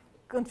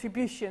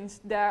contributions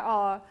there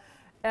are.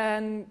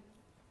 And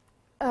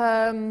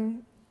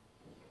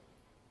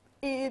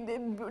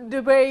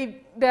the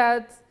way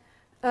that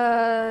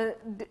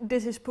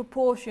this is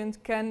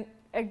proportioned can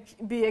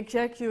be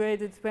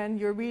exaggerated when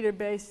your reader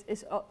base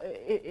is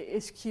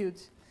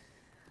skewed.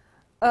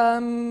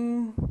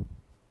 One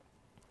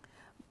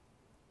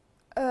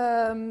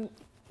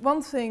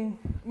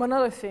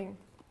other thing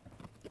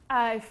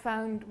I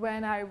found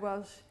when I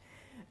was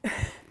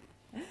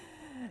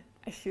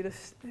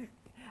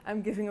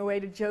I'm giving away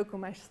the joke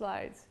on my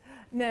slides.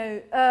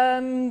 No.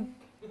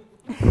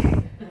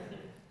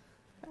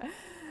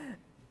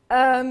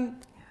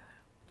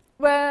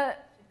 Well,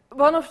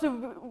 one of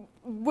the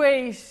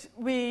ways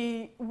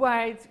we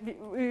write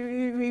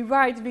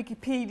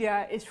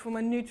Wikipedia is from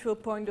a neutral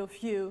point of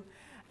view.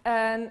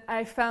 And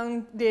I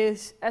found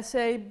this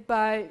essay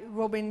by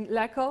Robin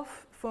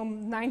Lakoff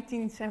from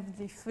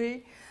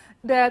 1973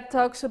 that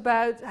talks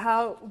about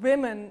how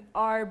women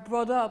are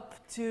brought up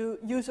to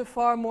use a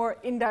far more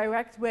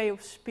indirect way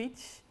of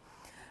speech.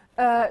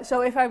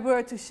 So if I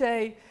were to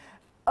say,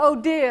 "Oh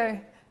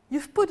dear,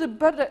 you've put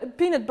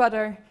peanut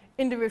butter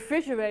in the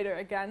refrigerator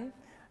again,"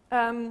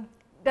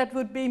 that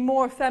would be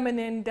more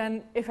feminine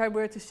than if I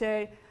were to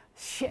say,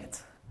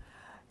 "Shit,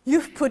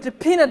 you've put the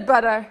peanut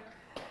butter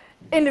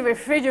in the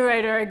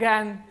refrigerator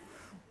again."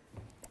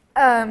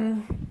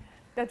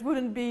 That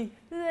wouldn't be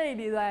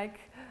ladylike.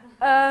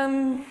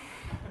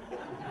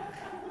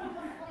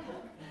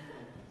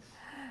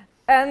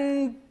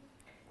 And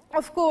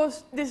of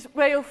course, this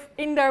way of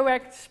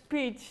indirect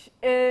speech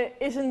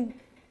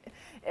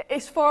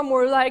is far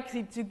more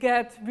likely to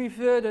get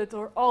reverted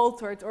or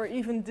altered or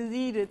even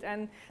deleted,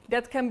 and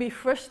that can be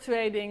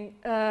frustrating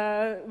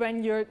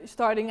when you're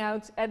starting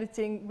out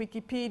editing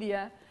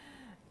Wikipedia.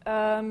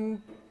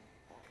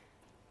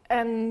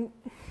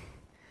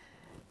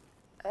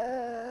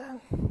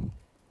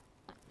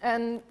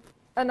 And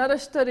another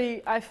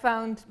study I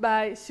found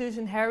by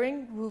Susan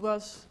Herring, who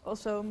was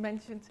also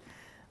mentioned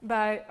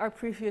by our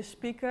previous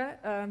speaker,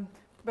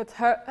 but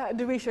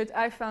the research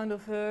I found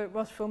of her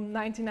was from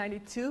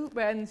 1992,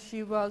 when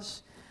she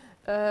was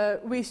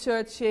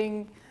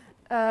researching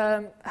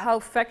how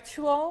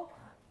factual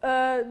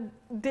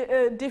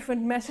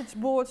different message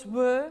boards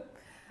were.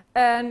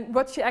 And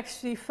what she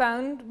actually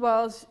found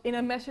was in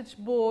a message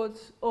board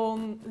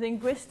on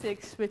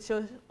linguistics, which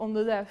was on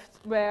the left,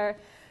 where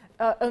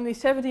only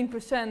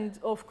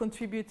 17% of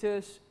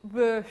contributors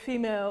were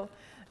female,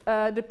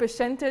 the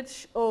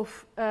percentage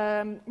of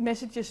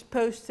messages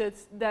posted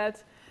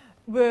that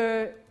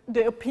were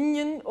the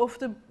opinion of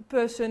the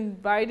person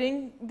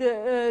writing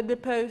the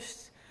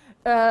post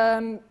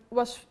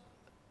was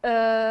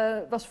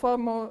far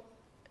more,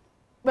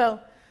 well,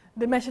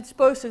 the message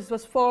posted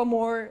was far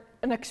more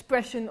an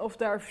expression of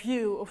their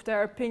view, of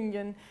their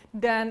opinion,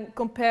 than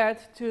compared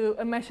to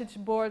a message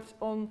board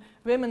on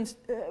women's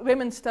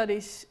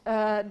studies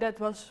that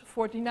was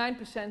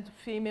 49%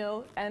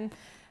 female and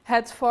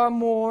had far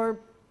more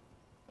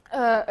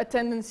a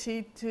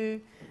tendency to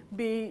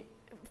be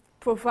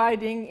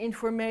providing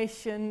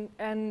information,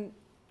 and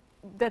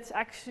that's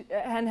actually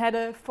and had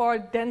a far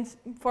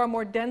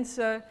more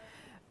denser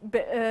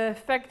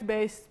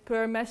fact-based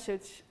per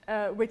message,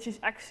 which is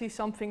actually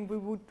something we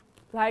would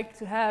like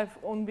to have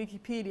on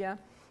Wikipedia,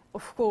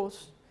 of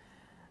course.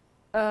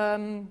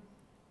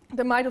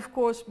 There might, of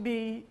course,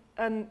 be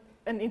an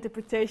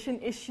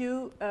interpretation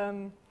issue.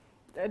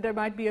 There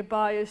might be a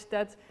bias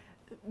that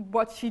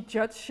what she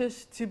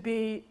judges to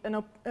be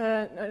an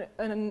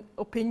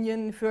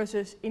opinion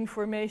versus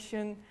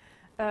information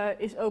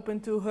is open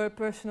to her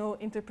personal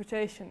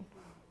interpretation.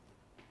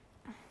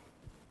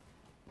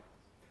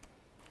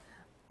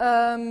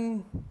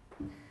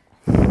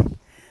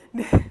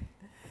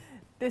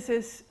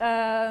 This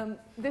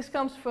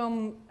comes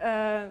from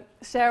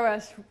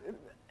Sarah's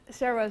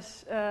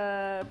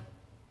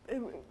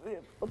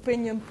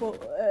opinion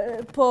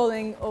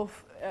polling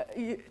of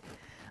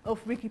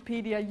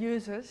Wikipedia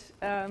users,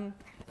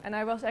 and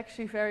I was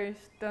actually very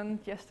stunned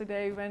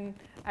yesterday when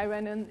I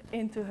went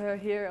into her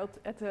here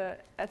at the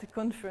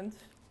conference.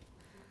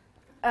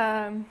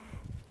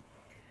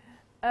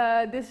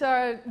 These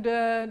are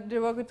the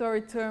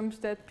derogatory terms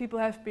that people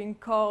have been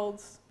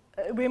called,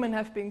 women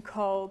have been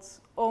called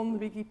on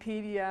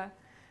Wikipedia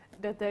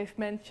that they've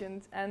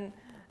mentioned, and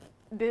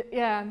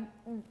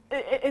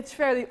it's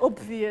fairly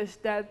obvious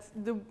that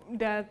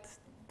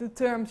the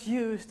terms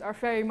used are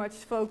very much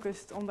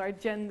focused on their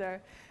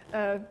gender.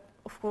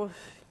 Of course,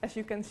 as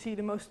you can see,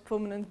 the most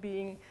prominent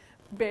being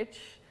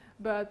bitch,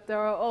 but there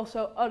are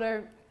also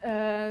other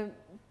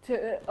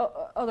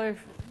other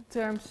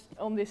terms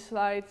on this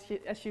slide,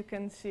 as you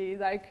can see,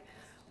 like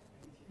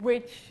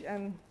witch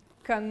and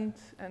cunt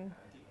and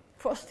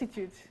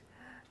prostitute.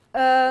 If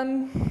I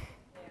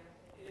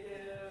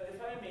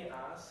may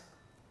ask,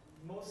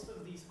 most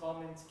of these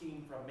comments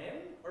came from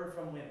men or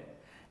from women?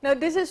 Now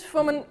this is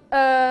from an,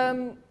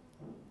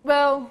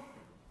 well,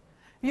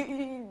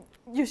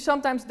 you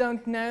sometimes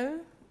don't know,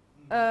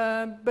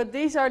 but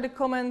these are the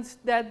comments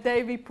that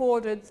they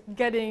reported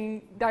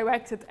getting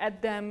directed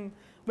at them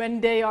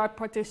when they are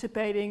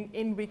participating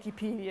in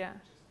Wikipedia.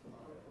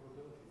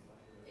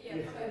 Yeah,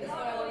 that's what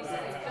I always say.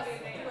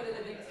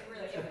 Really,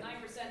 if 9%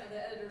 of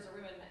the editors are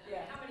women,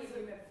 how many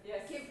women?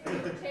 Yes. Give or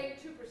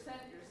take 2%, you're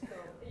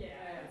still.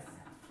 Yeah. It's,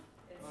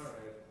 all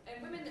right.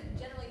 And women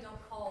generally don't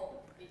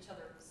call each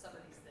other some of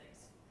these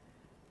things.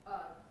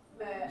 Other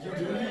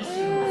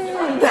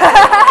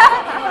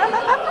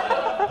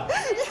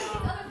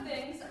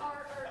things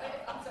are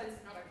I'm sorry, this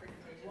is not my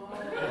presentation.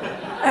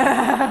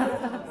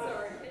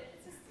 Sorry.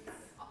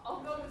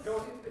 I'll go with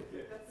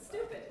stupid. That's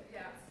stupid.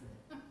 Yeah.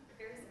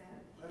 Very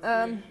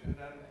sad.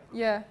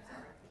 Yeah.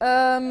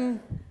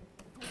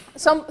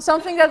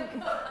 Something that.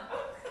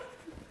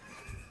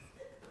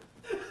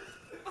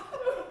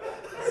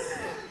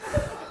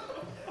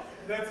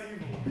 That's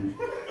evil.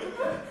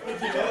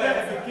 But you know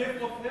that's a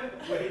gift of him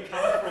when he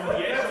comes from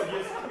the edge of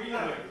your screen.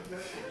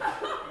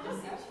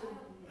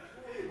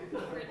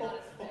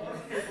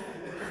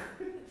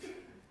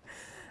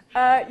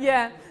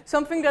 Yeah,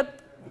 something that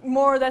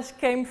more or less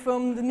came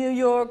from the New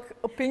York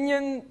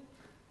opinion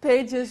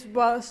pages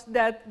was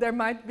that there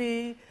might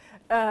be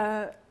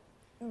that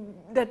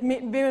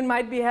women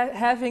might be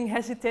having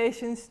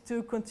hesitations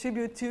to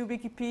contribute to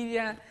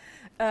Wikipedia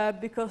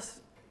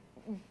because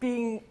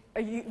being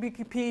a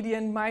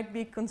Wikipedian might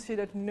be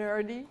considered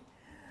nerdy.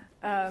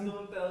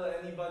 Don't tell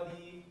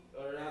anybody,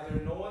 or rather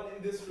no one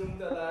in this room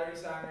tell Larry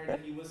Sanger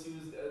that he was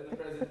used in the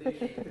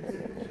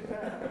presentation.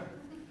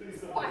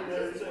 Please don't Why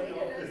Larry just Sanger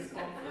wait off it this is?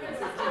 conference.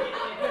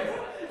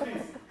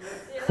 Please.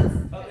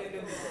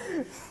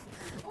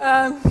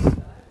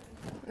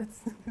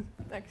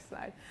 Next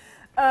slide.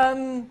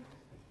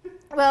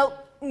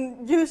 Well,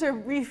 user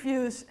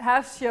reviews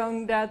have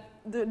shown that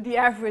the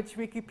average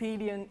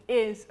Wikipedian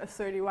is a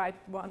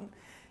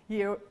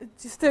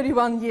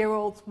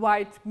 31-year-old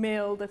white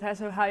male that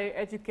has a higher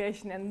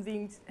education and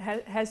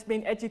has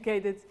been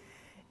educated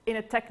in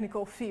a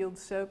technical field.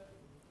 So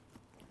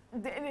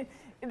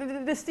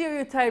the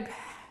stereotype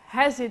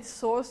has its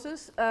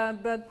sources,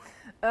 but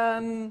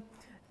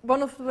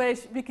one of the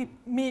ways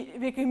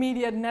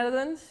Wikimedia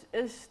Netherlands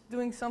is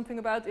doing something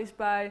about is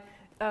by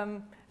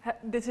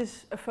this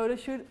is a photo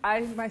shoot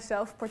I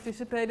myself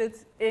participated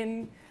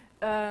in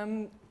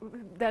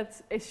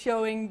that is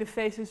showing the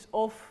faces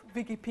of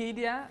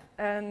Wikipedia,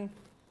 and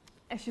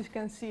as you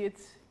can see,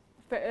 it's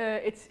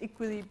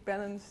equally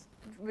balanced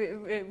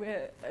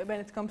when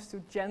it comes to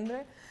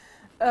gender.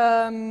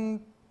 43%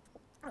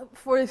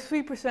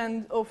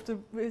 of the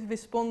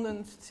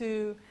respondents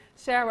to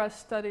Sarah's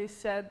study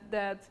said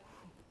that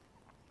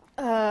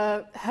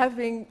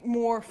having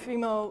more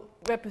female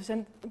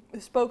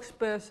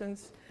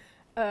spokespersons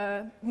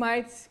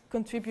might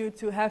contribute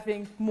to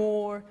having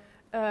more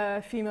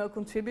female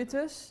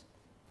contributors.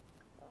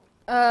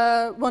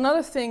 One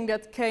other thing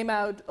that came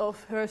out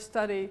of her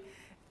study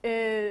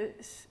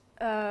is,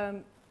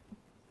 oh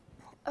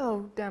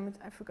damn it,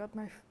 I forgot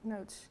my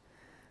notes.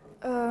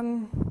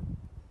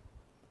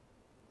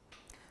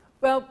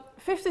 Well,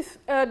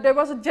 there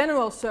was a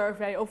general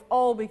survey of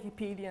all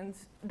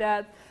Wikipedians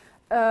that,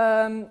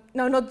 no,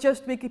 not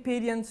just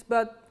Wikipedians,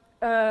 but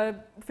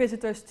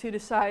visitors to the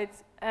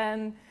site,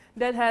 and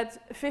that had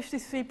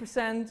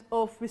 53%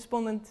 of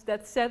respondents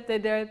that said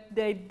that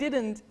they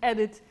didn't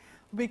edit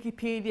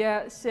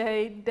Wikipedia,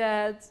 say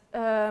that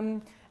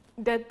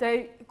that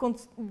they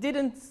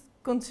didn't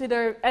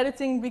consider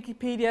editing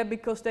Wikipedia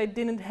because they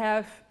didn't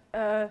have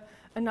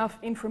enough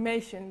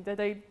information, that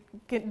they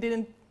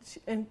didn't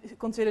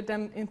consider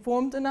them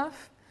informed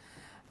enough.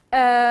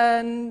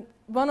 And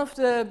one of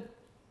the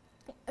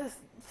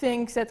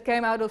things that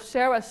came out of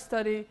Sarah's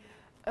study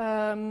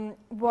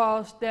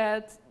was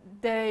that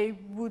they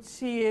would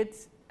see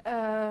it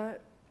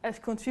as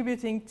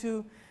contributing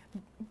to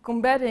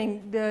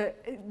combating the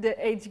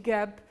age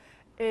gap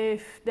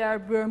if there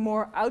were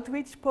more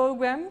outreach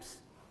programs.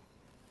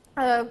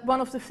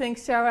 One of the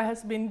things Sarah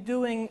has been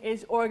doing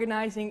is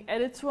organizing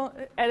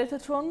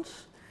editathons,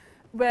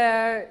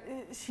 where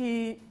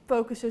she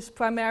focuses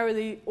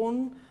primarily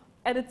on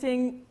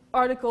editing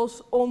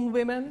articles on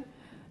women.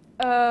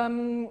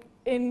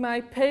 In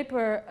my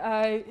paper,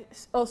 I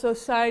also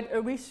cite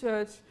a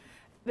research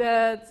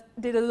that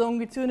did a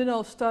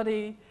longitudinal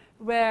study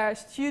where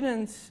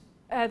students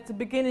at the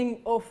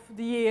beginning of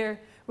the year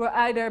were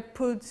either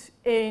put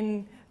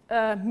in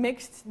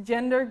mixed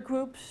gender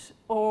groups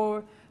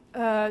or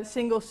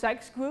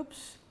single-sex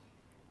groups.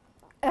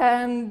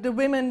 And the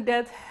women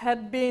that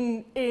had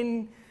been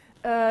in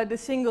the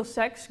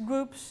single-sex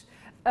groups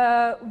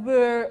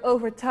were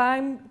over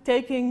time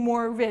taking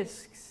more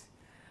risks.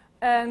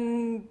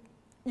 And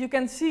you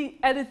can see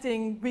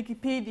editing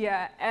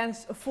Wikipedia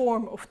as a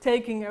form of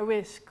taking a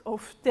risk,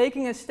 of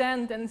taking a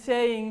stand and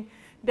saying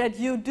that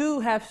you do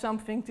have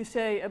something to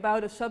say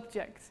about a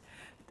subject,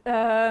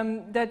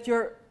 that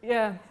your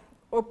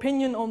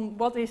opinion on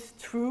what is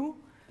true,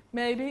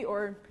 maybe,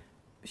 or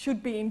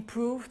should be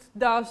improved,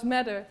 does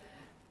matter.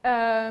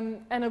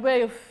 And a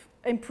way of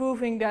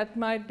improving that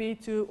might be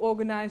to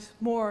organize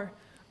more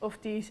of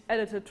these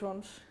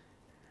editathons.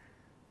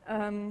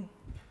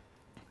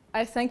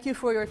 I thank you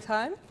for your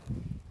time.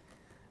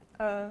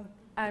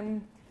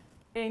 I'm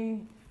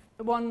in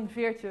one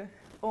Veertje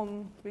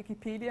on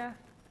Wikipedia,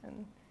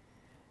 and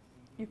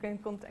you can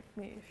contact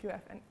me if you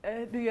have any.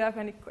 Do you have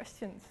any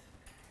questions?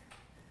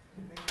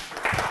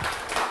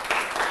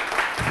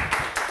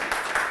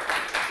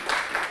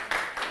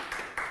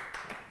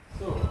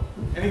 So,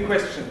 any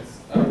questions?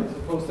 I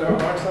suppose there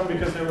are some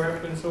because there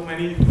have been so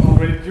many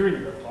already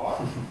during your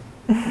talk.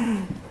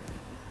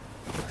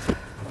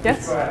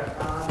 Yes?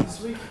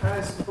 This week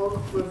I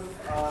spoke with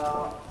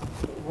a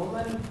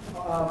woman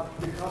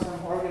because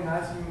I'm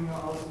organizing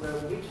also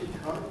the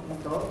Wikicon in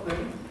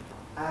Dortmund,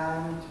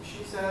 and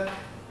she said,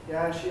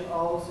 yeah, she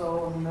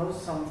also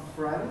knows some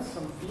friends,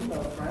 some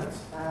female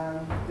friends,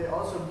 and they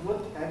also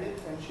would edit,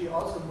 and she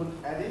also would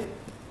edit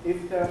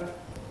if there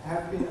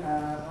have been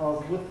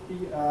or would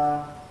be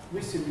a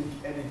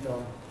WYSIWYG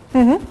editor.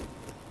 Mm-hmm.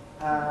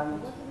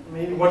 And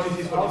maybe what is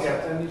this also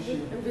what an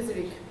issue.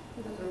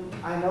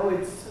 I know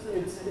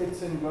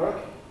it's in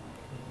work,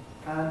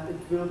 and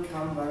it will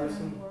come very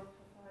soon.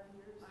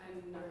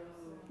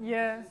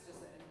 Yeah.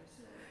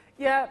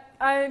 Yeah,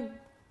 I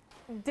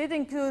did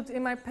include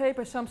in my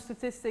paper some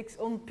statistics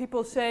on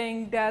people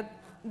saying that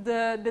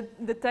the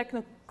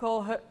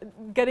technical,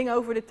 getting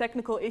over the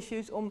technical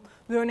issues on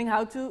learning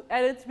how to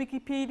edit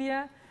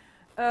Wikipedia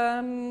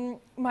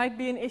might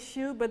be an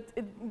issue, but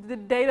the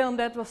data on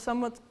that was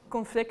somewhat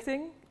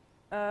conflicting.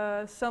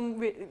 Some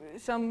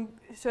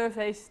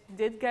surveys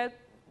did get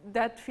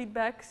that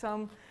feedback.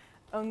 Some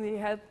only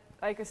had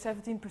like a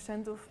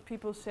 17% of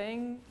people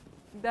saying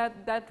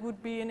that that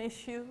would be an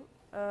issue.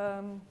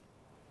 But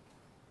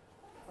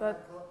I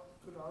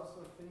could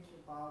also think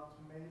about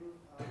male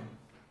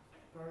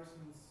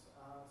persons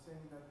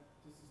saying that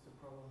this is the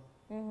problem.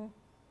 Mm-hmm.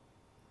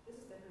 This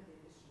is definitely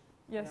an issue.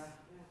 Yes. Yeah.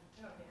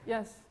 Yeah.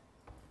 Yes.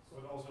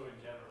 But also in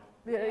general.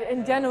 Yeah,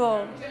 in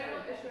general.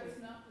 General issue is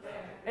not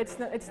there. It's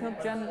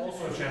not general.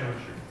 Also a general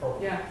issue,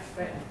 probably. Yeah,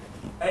 right.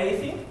 I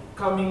think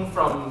coming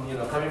from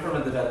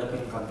a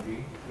developing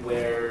country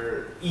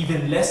where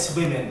even less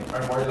women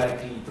are more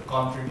likely to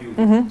contribute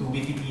to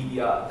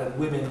Wikipedia than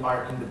women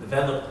are in the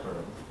developed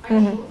world.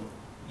 Mm-hmm.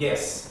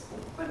 Yes,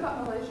 What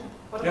about Malaysia?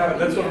 What Yeah, about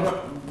that's India?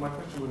 what my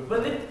question would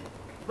have.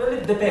 Well,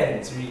 it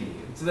depends really.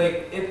 It's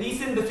like, at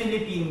least in the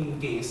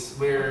Philippine case,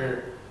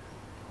 where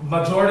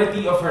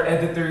majority of our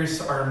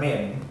editors are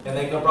men, and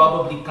I can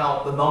probably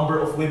count the number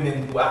of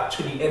women who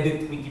actually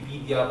edit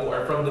Wikipedia who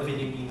are from the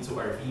Philippines who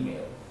are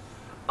female.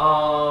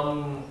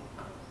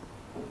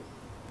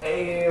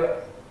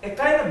 It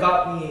kind of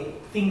got me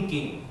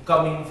thinking,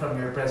 coming from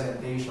your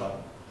presentation,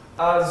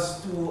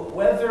 as to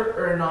whether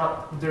or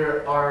not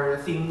there are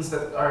things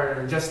that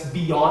are just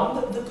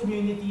beyond the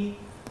community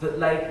that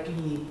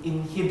likely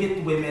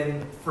inhibit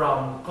women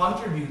from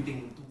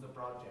contributing to the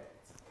project.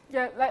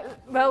 Yeah,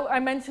 well, I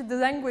mentioned the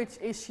language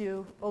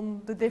issue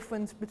on the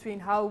difference between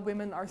how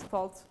women are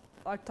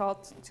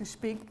taught to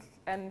speak,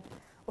 and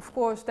of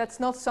course that's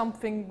not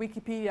something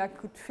Wikipedia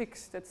could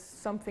fix. That's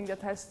something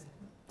that has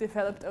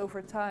developed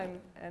over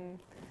time, and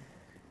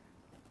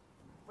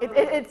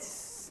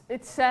it's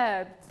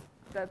sad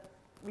that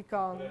we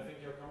can't. But I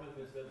think your comment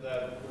is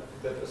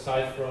that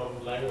aside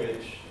from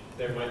language,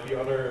 there might be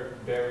other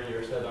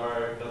barriers that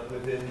are not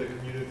within the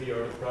community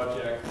or the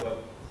project, but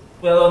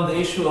Well, on the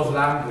issue of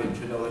language,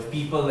 you know, if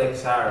people like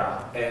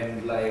Sarah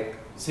and like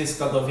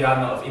Siska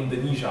Doviana of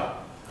Indonesia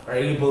are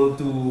able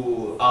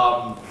to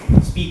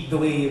speak the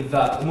way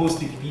that most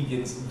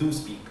Wikipedians do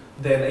speak,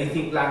 then I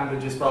think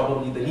language is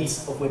probably the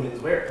least of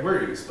women's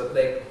worries. But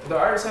like, there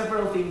are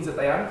several things that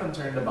I am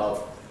concerned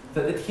about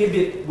that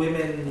inhibit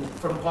women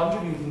from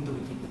contributing to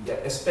Wikipedia,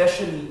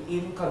 especially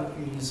in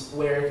countries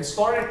where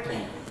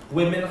historically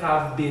women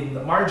have been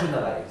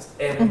marginalized.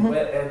 And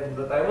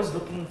what I was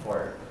looking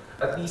for,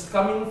 at least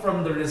coming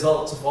from the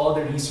results of all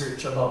the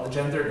research about the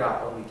gender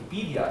gap on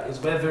Wikipedia, is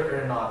whether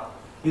or not,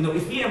 you know,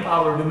 if we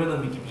empower women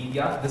on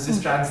Wikipedia, does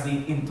this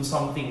translate into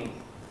something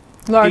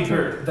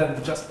bigger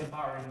than just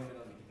empowering women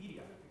on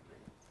Wikipedia?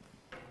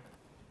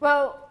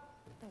 Well,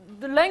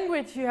 the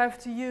language you have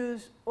to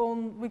use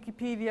on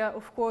Wikipedia,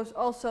 of course,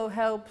 also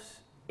helps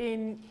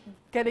in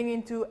getting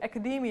into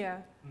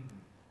academia.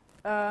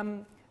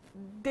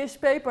 This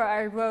paper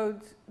I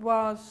wrote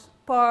was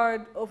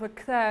part of a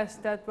class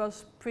that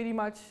was pretty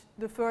much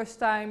the first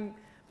time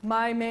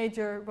my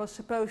major was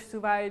supposed to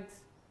write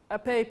a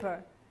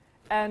paper.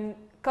 And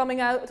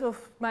coming out of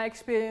my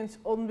experience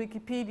on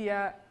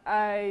Wikipedia,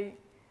 I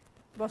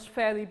was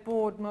fairly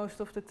bored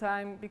most of the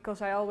time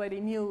because I already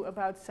knew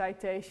about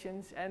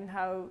citations and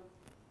how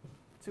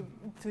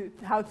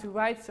to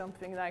write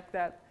something like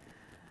that.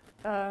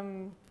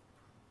 And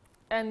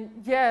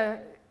yeah,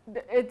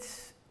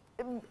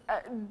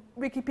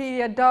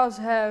 Wikipedia does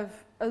have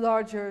a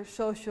larger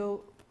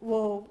social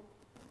role.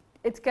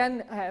 It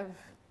can have,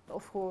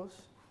 of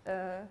course,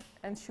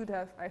 and should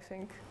have, I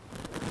think.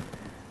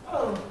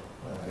 Oh.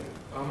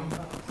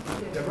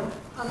 Deborah?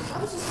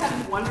 I was just kind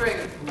of wondering,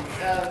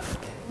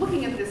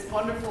 looking at this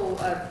wonderful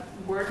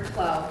word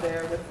cloud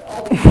there with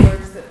all these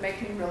words that make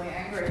me really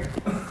angry,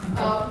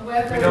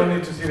 whether... We don't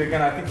need to see it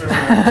again, I think we're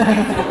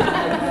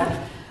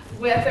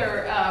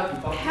whether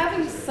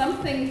having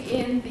something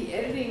in the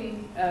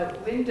editing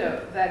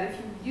window that if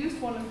you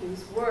used one of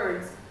these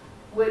words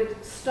would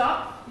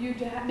stop you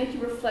to make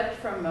you reflect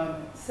for a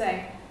moment,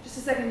 saying, just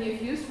a second,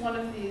 you've used one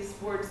of these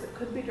words that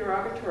could be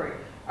derogatory.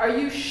 Are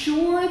you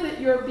sure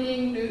that you're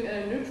being in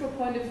a neutral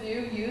point of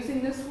view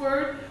using this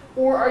word,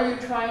 or are you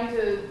trying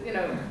to, you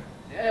know,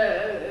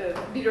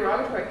 be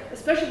derogatory,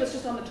 especially if it's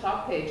just on the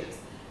top pages,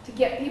 to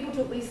get people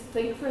to at least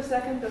think for a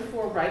second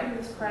before writing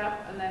this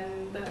crap and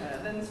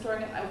then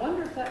storing it? I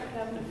wonder if that would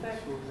have an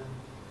effect.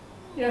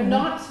 You know,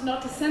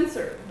 not to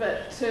censor,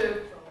 but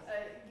to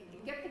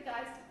get the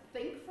guys to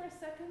think for a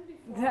second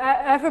before.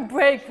 Have a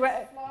break.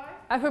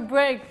 Have a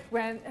break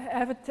when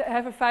have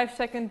a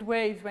 5-second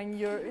wait when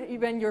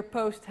your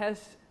post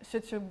has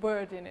such a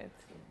word in it.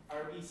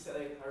 Are we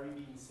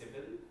being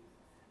civil?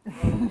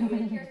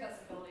 Here's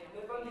possibility.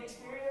 From the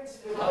experience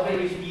with other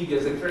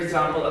Wikipedias, like for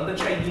example, on the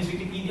Chinese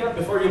Wikipedia,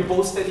 before you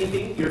post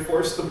anything, you're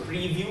forced to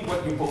preview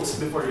what you post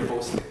before you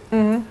post it.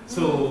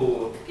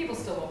 So people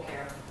still won't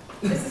care.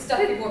 This is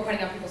stuff people are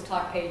putting on people's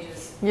talk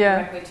pages Yeah.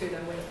 directly to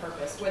them with a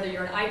purpose. Whether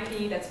you're an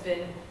IP that's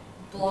been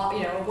blocked,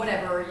 you know, or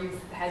whatever,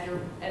 you've had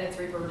your edits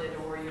reverted,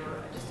 or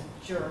you're just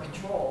a jerk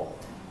troll.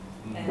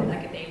 And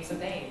I could name some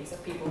names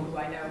of people who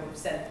I know have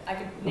said, I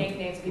could name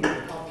names of people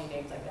who called me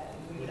names like that,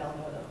 and we would all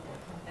know them.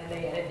 And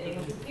they edit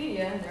English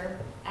Wikipedia, and they're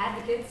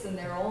advocates, and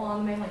they're all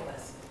on the mailing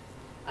list.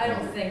 I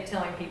don't think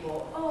telling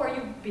people, oh, are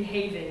you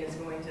behaving is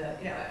going to,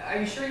 you know, are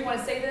you sure you want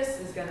to say this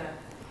is going to,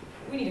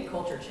 we need a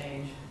culture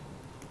change.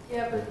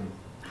 Yeah, but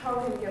how are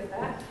we going to get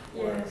that?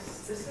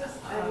 Yes. This is,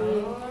 I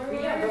mean,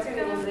 we are working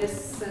on this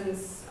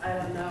since, I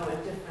don't know, a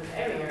different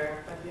area,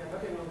 but we are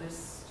working on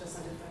this just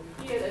in a different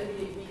field, and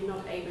we're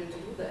not able to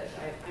do that.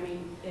 I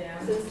mean,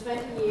 since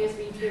 20 years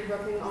we've been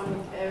working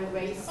on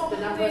raise the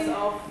numbers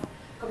of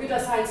computer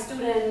science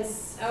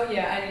students. Oh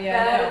yeah,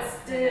 That's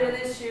still an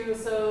issue,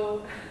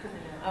 so...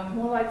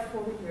 More like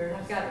 40 years.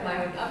 I've got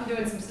my own, I'm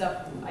doing some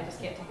stuff I just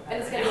can't talk about.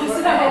 And it's getting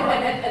worse. And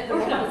at the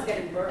moment it's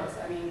getting worse.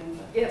 I mean,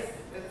 yes,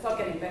 it's not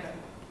getting better.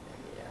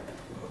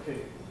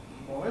 Okay,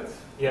 Moritz?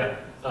 Yeah,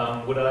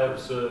 what I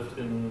observed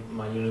in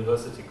my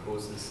university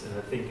courses, and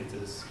I think it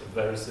is a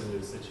very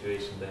similar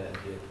situation there and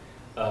here,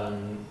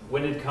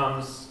 when it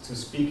comes to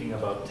speaking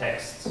about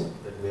texts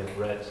that we have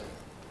read,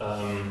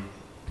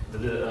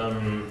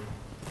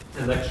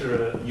 the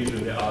lecturer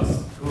usually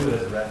asks, who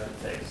has read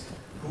the text?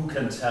 Who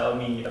can tell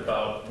me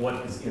about what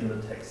is in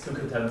the text? Who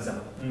can tell me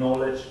some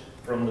knowledge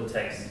from the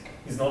text?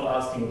 He's not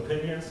asking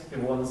opinions, he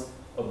wants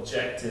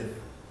objective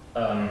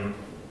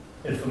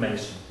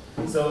information.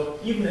 So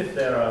even if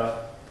there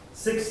are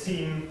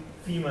 16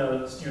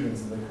 female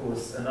students in the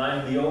course and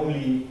I'm the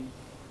only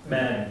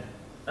man,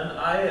 and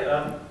I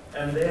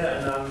am there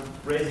and I'm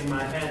raising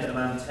my hand and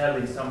I'm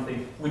telling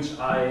something which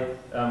I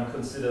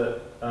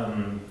consider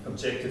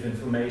objective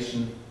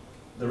information,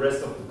 the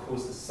rest of the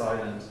course is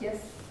silent. Yes.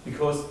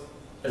 Because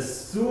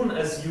as soon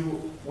as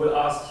you will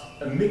ask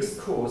a mixed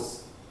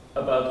course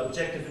about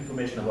objective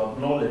information, about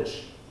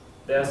knowledge,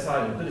 they are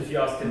silent. But if you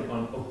ask them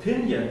on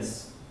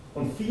opinions,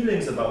 on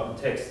feelings about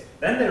the text,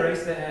 then they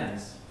raise their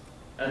hands.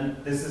 And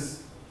this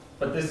is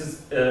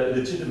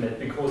legitimate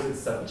because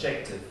it's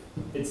subjective.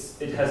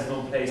 It has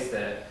no place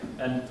there.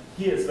 And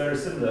here it's very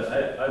similar.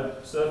 I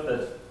observed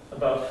that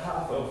about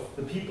half of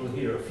the people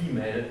here are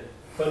female,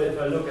 but if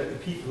I look at the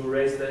people who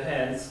raise their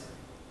hands,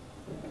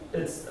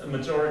 it's a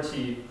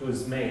majority who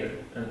is male,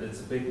 and it's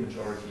a big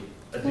majority,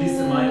 at least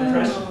in my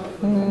impression.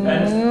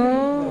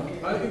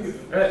 And I think it's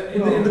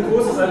in the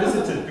courses I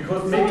visited,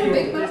 because maybe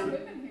big women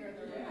here.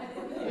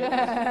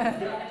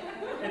 Yeah.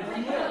 and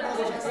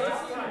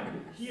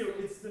here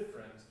it's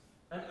different.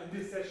 and in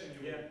this session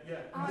you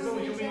Yeah. So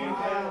you mean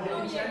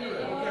in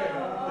general?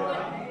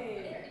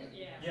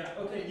 Yeah,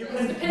 okay, you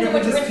Depends can on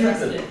what you're dispute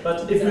interested it, in.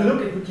 but if you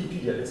look at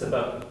Wikipedia, it's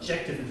about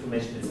objective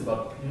information, it's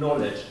about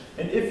knowledge.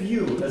 And if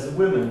you, as a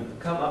woman,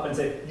 come up and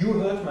say, you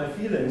hurt my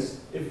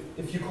feelings,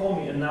 if you call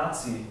me a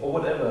Nazi, or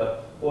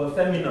whatever, or a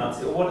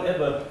feminazi, or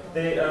whatever,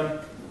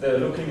 they're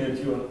looking at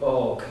you and,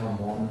 oh, come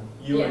on.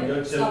 And you're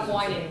just, stop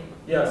whining.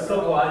 Yeah,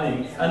 stop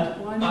whining.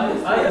 And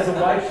I as a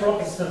white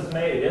Protestant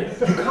male,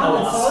 you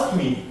can't insult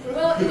me.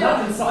 Well, You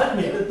can't insult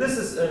me. This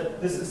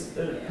is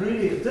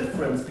really a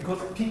difference because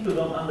people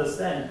don't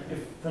understand.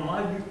 If, from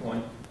my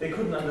viewpoint, they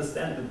couldn't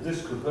understand that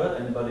this could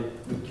hurt anybody.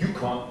 But you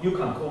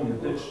can't call me a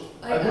bitch.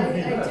 I would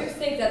be do hurt.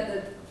 think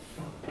that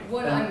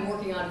what I'm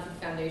working on for the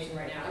foundation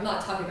right now, I'm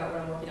not talking about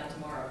what I'm working on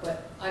tomorrow,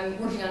 but I'm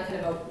working on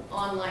kind of an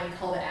online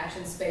call to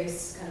action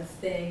space kind of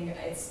thing.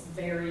 It's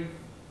very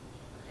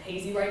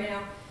hazy right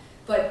now.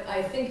 But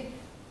I think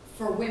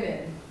for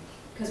women,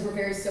 because we're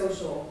very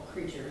social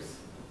creatures,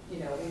 you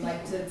know, we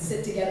like to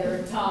sit together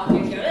and talk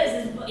and go,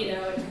 this is, you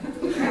know,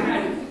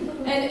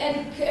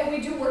 and we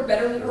do work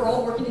better when we're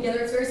all working together.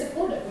 It's very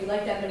supportive. We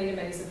like that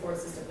many-to-many support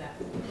system that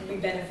we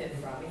benefit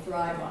from. We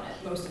thrive on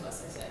it, most of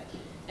us, I say.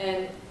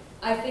 And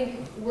I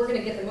think we're going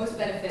to get the most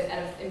benefit out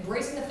of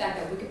embracing the fact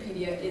that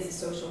Wikipedia is a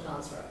social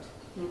construct.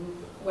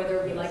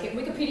 Whether we like it,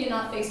 Wikipedia,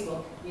 not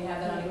Facebook, we have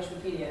that on English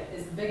Wikipedia,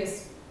 is the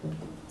biggest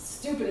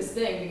stupidest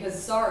thing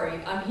because, sorry,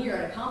 I'm here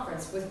at a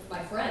conference with my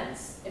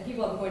friends and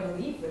people I'm going to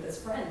leave with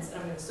as friends and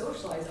I'm going to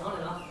socialize on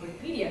and off of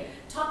Wikipedia.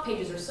 Talk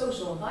pages are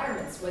social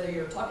environments, whether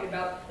you're talking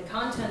about the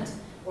content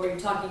or you're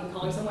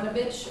calling someone a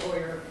bitch or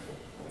you're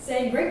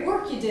saying great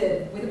work you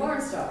did with a barn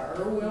star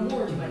or what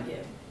award you might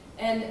give.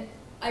 And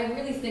I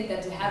really think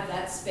that to have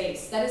that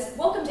space, that is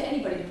welcome to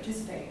anybody to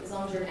participate as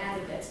long as you're an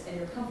advocate and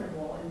you're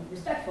comfortable and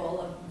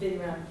respectful of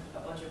being around a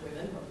bunch of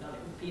women, or not at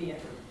Wikipedia.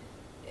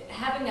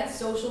 Having that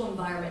social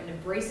environment and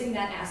embracing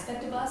that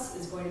aspect of us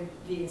is going to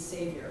be a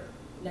savior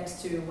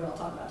next to what I'll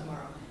talk about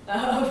tomorrow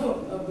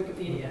of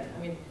Wikipedia. I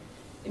mean,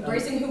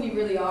 embracing who we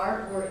really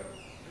are, we're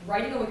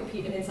writing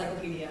an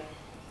encyclopedia,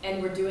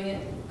 and we're doing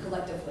it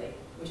collectively,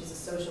 which is a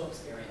social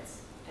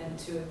experience. And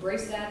to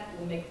embrace that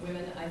will make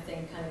women, I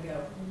think, kind of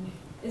go,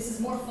 this is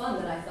more fun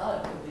than I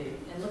thought it would be.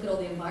 And look at all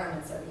the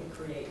environments that we can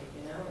create,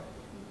 you know?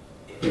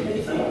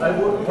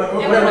 And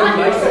we're not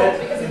neutral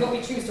because of what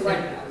we choose to write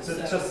about. So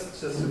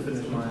just to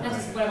finish my... That's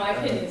just one of my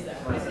opinions,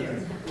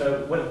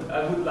 though. What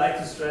I would like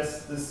to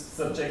stress this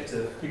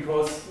subjective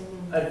because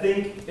I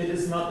think it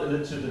is not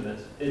illegitimate.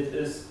 It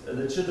is a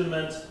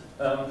legitimate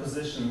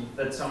position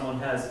that someone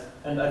has.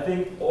 And I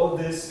think all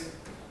this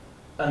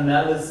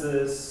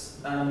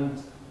analysis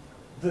and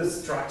the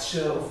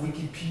structure of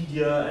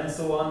Wikipedia and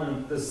so on,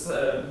 and this,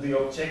 the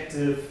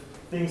objective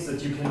things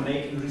that you can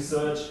make in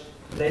research,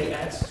 they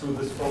add to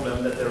this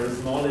problem that there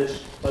is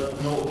knowledge,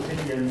 but no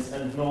opinions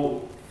and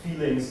no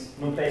feelings,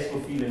 no place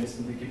for feelings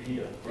in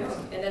Wikipedia. No,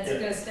 and that's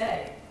going to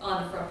stay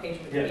on the front page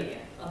of Wikipedia.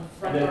 On the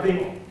front and I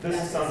article. think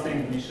this is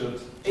something we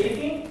should... I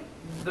think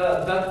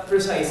that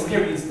precisely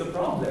is the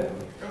problem.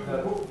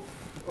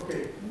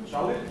 Okay,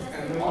 Charlie,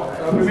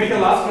 and we make a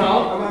last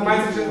round.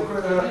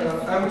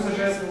 I would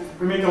suggest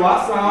we make a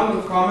last round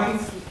of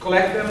comments,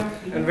 collect them,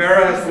 and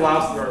Vera has the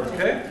last word,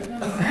 okay?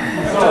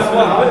 So,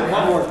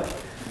 one word.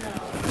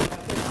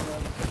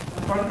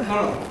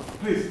 No,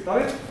 please,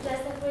 David?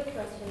 Just a quick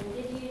question.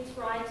 Did you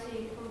try to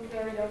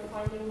compare your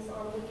findings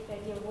on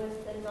Wikipedia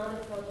with another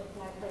project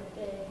like the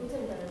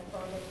Gutenberg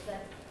project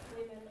that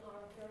women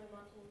are very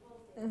much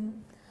involved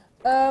in?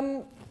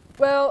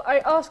 Well,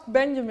 I asked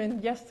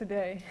Benjamin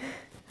yesterday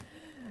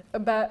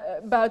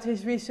about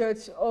his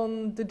research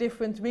on the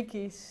different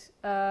wikis,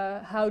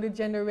 how the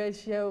gender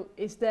ratio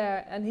is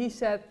there, and he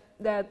said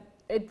that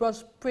it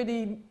was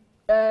pretty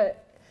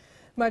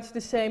much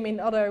the same in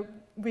other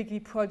wiki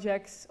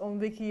projects on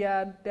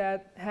Wikia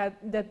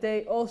that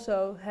they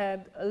also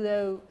had a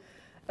low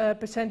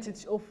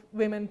percentage of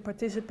women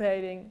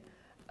participating.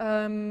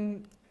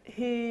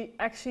 He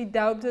actually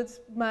doubted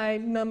my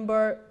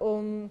number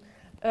on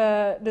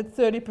the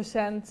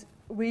 30%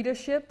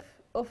 readership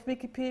of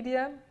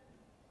Wikipedia.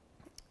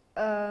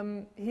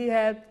 He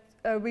had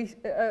a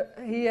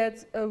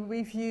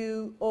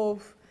review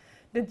of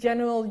the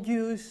general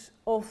use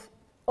of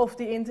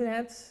the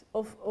internet,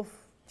 of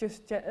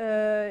just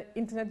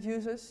internet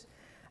users,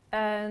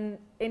 and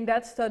in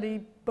that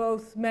study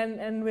both men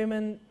and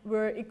women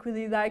were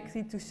equally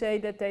likely to say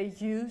that they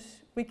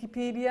use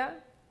Wikipedia.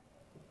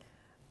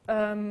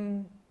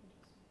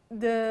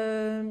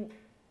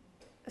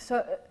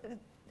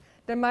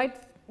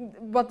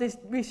 What this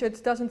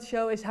research doesn't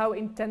show is how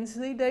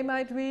intensely they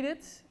might read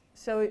it.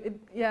 So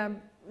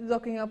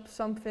looking up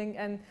something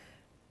and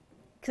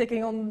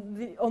clicking on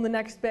the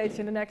next page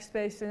and the next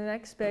page and the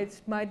next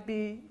page might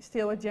be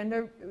still a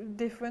gender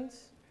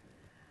difference.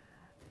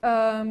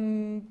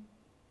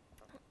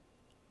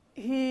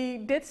 He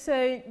did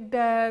say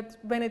that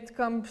when it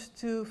comes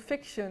to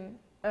fiction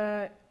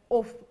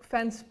of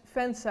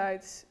fan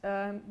sites,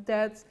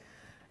 that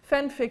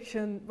fan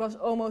fiction was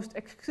almost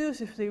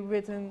exclusively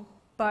written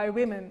by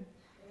women.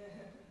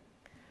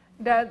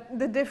 That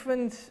the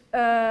difference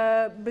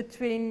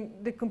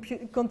between the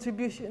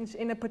contributions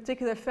in a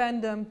particular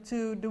fandom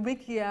to the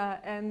Wikia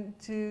and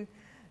to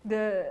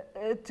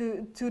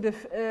the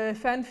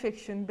fan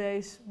fiction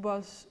base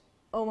was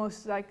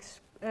almost like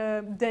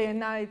day and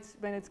night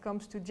when it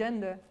comes to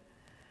gender,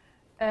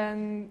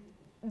 and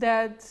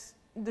that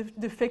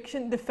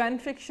the fan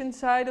fiction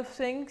side of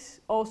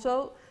things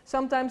also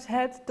sometimes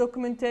had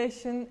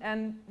documentation,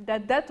 and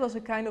that was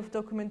a kind of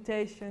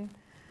documentation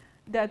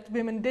that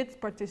women did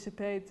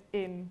participate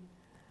in.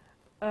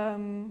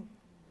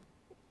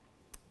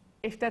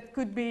 If that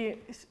could be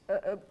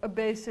a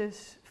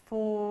basis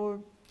for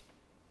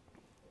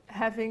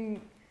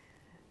having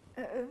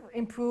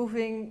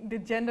improving the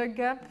gender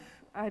gap,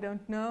 I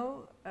don't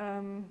know.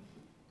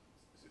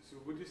 So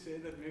would you say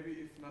that maybe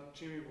if not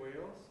Jimmy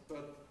Wales,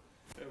 but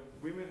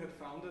women had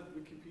founded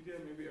Wikipedia,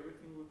 maybe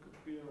everything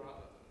could be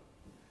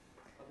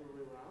other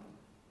way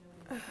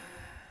around?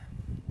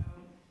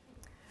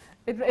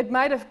 It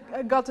might have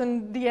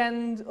gotten the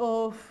end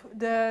of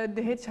the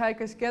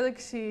Hitchhiker's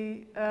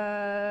Galaxy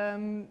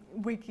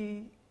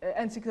wiki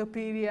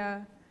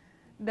encyclopedia,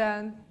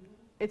 then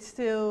it's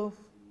still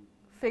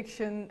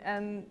fiction,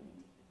 and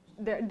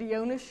the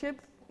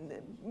ownership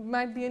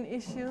might be an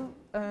issue.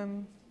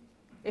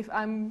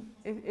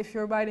 If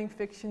you're writing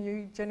fiction,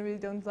 you generally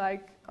don't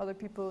like other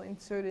people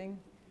inserting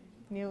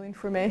new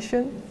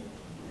information.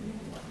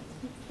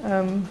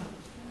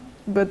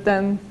 But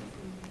then,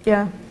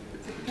 yeah.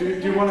 Do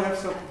you want to have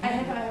some? I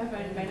have a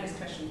very nice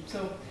question.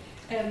 So,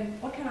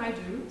 what can I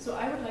do? So,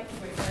 I would like to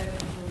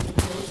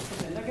close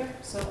the gender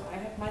gap. So,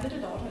 my little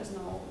daughter is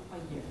now a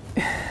year.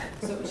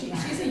 So,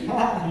 she's a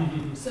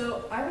year.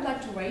 So, I would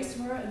like to raise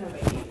her in a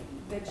way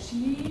that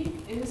she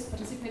is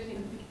participating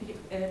in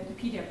the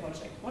Wikipedia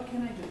project. What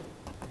can I do?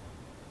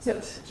 So,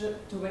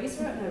 to raise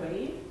her in a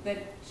way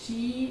that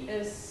she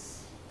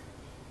is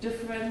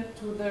different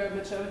to the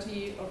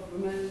majority of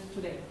women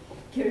today.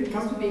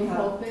 Come to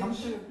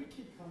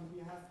WikiCon, we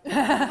have.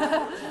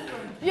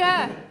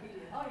 Yeah.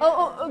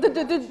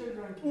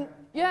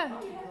 Yeah.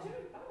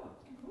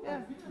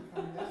 Yeah.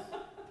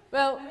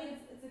 Well,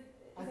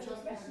 I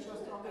just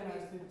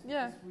organized it.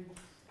 Yeah.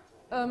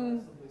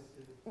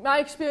 My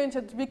experience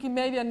at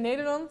Wikimedia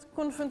Nederland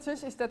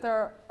conferences is that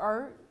there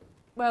are,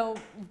 well,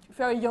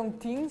 very young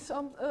teens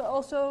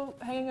also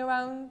hanging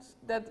around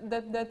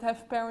that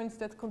have parents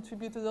that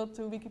contribute a lot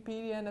to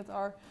Wikipedia and that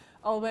are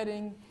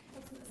already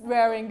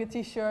wearing the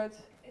T-shirt.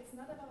 It's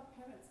not about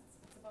parents.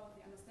 It's about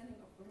the understanding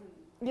of women.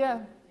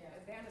 Yeah.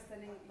 Their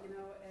understanding,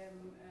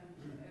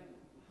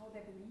 how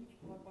they believe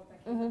what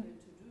they're capable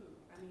to do.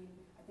 I mean,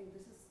 I think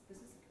this is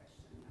a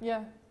question.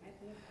 Yeah. I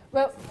think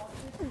well.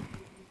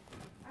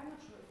 I'm not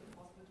sure if it's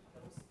possible to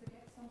close the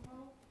gap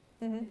somehow.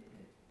 We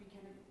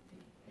can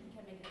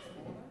make it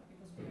smaller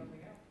because we are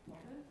aware of the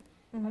problem.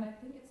 But I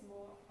think it's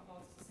more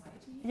about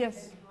society and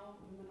how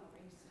women are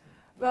raised.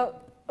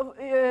 Well,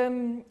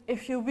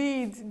 if you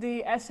read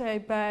the essay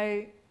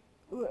by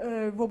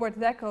Robert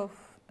Lakoff,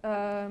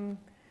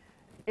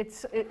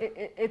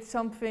 it's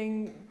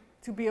something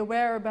to be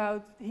aware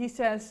about. He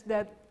says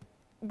that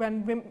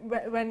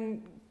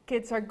when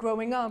kids are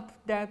growing up,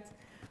 that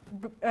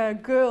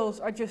girls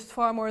are just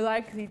far more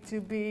likely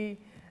to be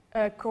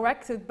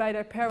corrected by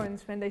their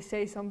parents when they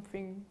say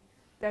something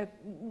that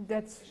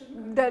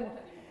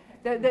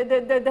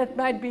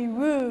might be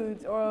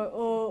rude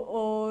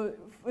or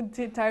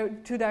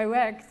too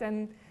direct,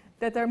 and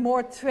that are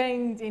more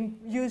trained in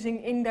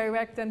using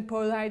indirect and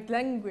polite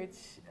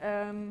language.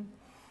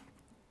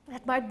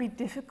 that might be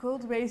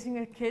difficult raising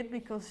a kid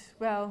because,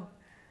 well,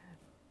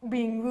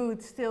 being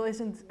rude still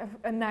isn't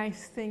a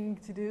nice thing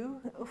to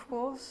do, of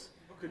course.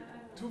 Okay,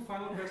 two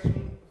final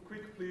questions,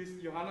 quick please,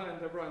 Johanna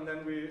and Deborah, and then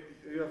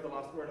you have the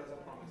last word as I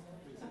promised,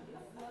 please.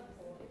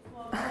 It's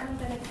more common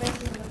than a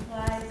question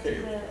applies to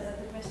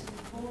the question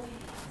before.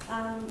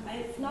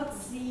 I've not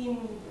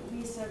seen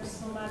research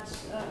so much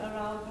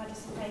around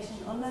participation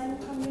in online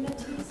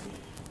communities,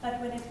 but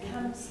when it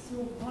comes to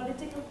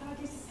political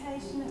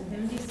participation,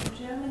 at least in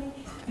Germany,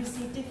 you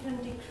see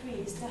different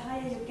degrees. The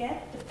higher you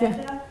get, the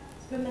better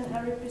women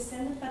are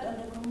represented, but on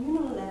the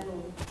communal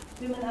level,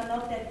 women are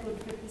not that good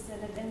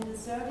represented. And the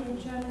survey in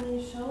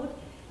Germany showed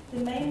the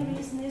main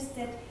reason is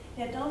that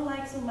they don't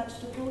like so much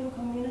to go in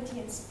community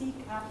and speak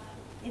up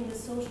in the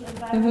social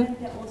environment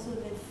they also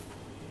live.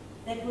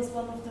 That was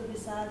one of the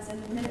results,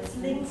 and it's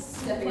links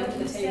to what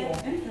you said.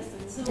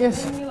 So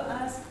when you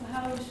ask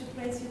how you should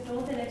raise your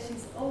daughter, that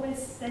she's always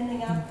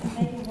standing up and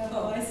making her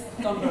voice. I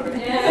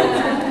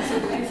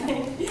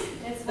think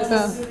that's one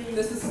of the reasons.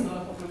 This is not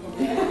a problem for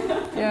me.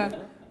 Yeah.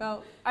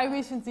 Well, I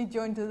recently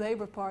joined the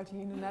Labour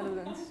Party in the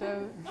Netherlands,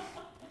 so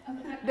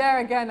there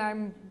again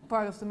I'm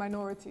part of the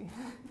minority.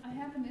 I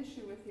have an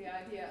issue with the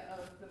idea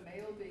of the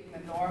male being the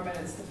norm and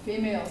it's the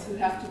females who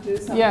have to do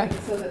something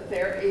so that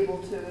they're able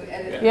to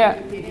edit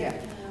Wikipedia.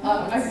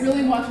 I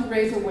really want to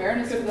raise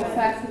awareness for the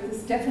fact that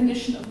this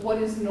definition of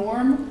what is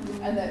norm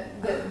and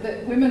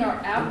that women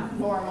are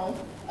abnormal,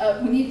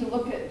 we need to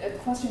look at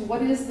questioning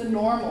what is the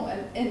normal,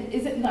 and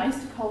is it nice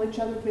to call each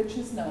other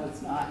bitches? No,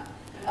 it's not.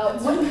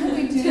 What can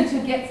we do to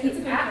get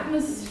the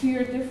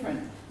atmosphere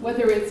different?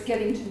 Whether it's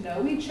getting to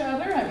know each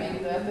other, I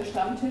mean, the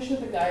Stammtische,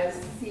 the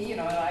guys see, you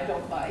know, and I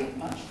don't bite,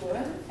 much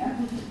good.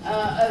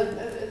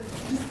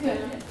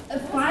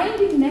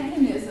 Finding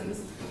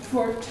mechanisms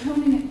for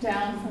toning it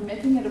down, for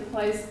making it a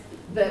place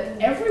that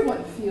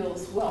everyone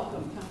feels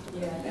welcome.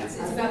 Yeah, it's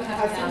about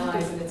having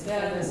allies, and it's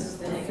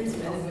feminists and men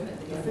and women.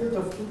 The field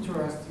of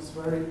interest is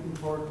very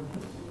important.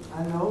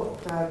 I know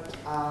that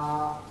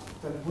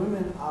that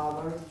women are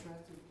very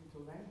interested into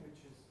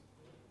languages.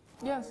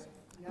 Yes.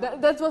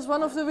 That was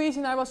one of the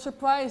reasons I was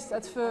surprised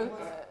at first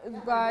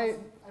by...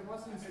 I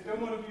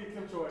don't want to be a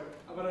killjoy,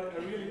 but I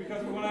really,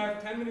 because we want to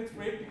have 10 minutes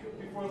break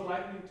before the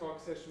lightning talk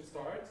session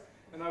starts,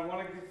 and I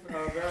want to give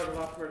Vera the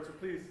last word, so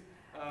please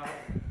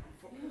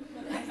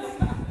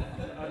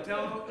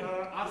tell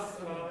us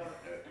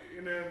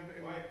in a...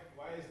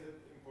 Why is it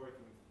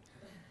important?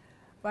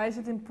 Why is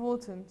it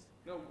important?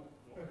 No,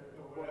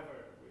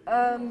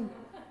 whatever.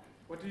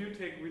 What do you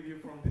take with you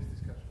from this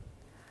discussion?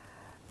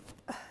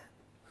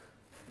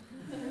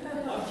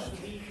 What should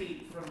we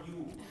take from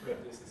you from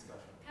this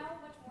discussion? How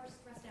much more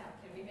stressed out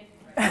can we make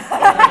it?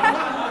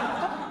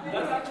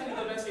 That's actually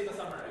the best way to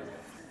summarize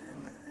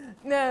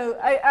it. No,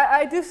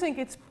 I do think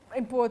it's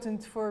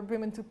important for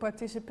women to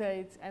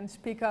participate and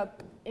speak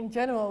up in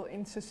general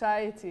in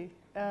society.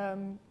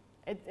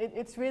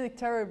 It's really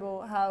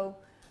terrible how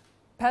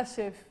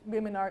passive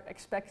women are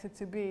expected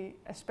to be,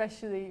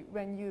 especially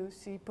when you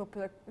see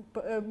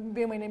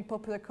women in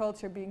popular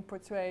culture being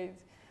portrayed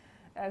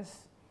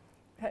as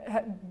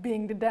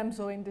being the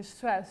damsel in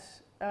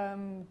distress.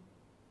 And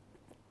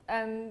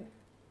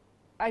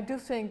I do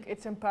think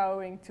it's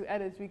empowering to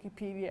edit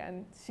Wikipedia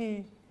and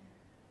see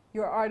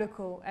your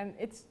article. And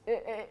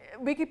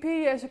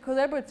Wikipedia is a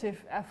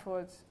collaborative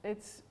effort.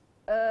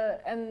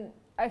 And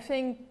I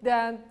think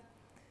that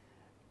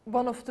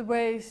one of the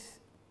ways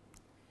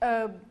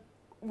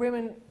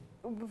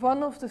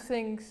one of the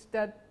things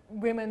that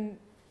women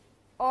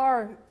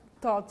are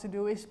taught to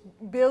do is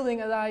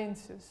building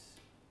alliances.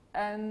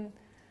 And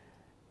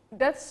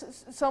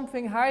that's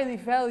something highly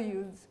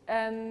valued,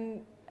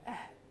 and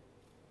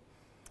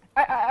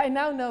I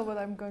now know what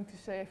I'm going to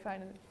say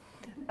finally.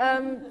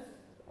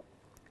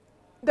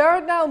 There are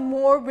now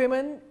more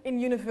women in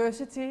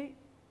university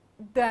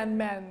than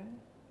men,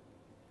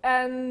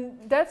 and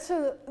that's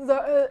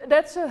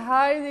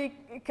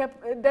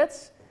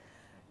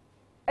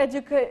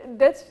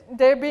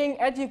they're being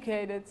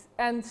educated,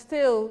 and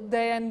still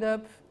they end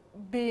up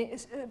being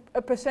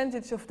a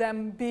percentage of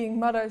them being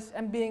mothers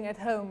and being at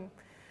home.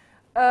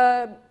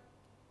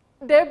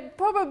 They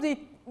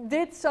probably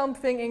did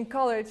something in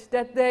college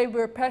that they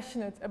were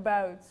passionate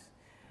about,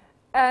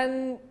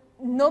 and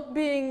not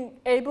being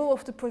able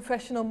of the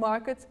professional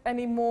market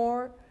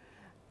anymore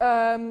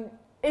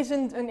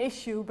isn't an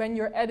issue when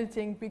you're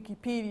editing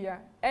Wikipedia.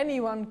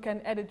 Anyone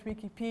can edit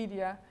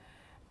Wikipedia,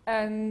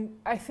 and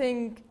I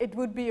think it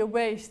would be a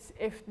waste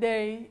if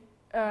they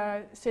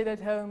sit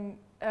at home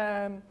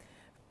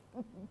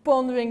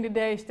pondering the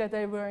days that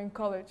they were in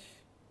college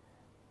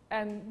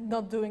and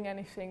not doing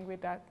anything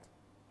with that.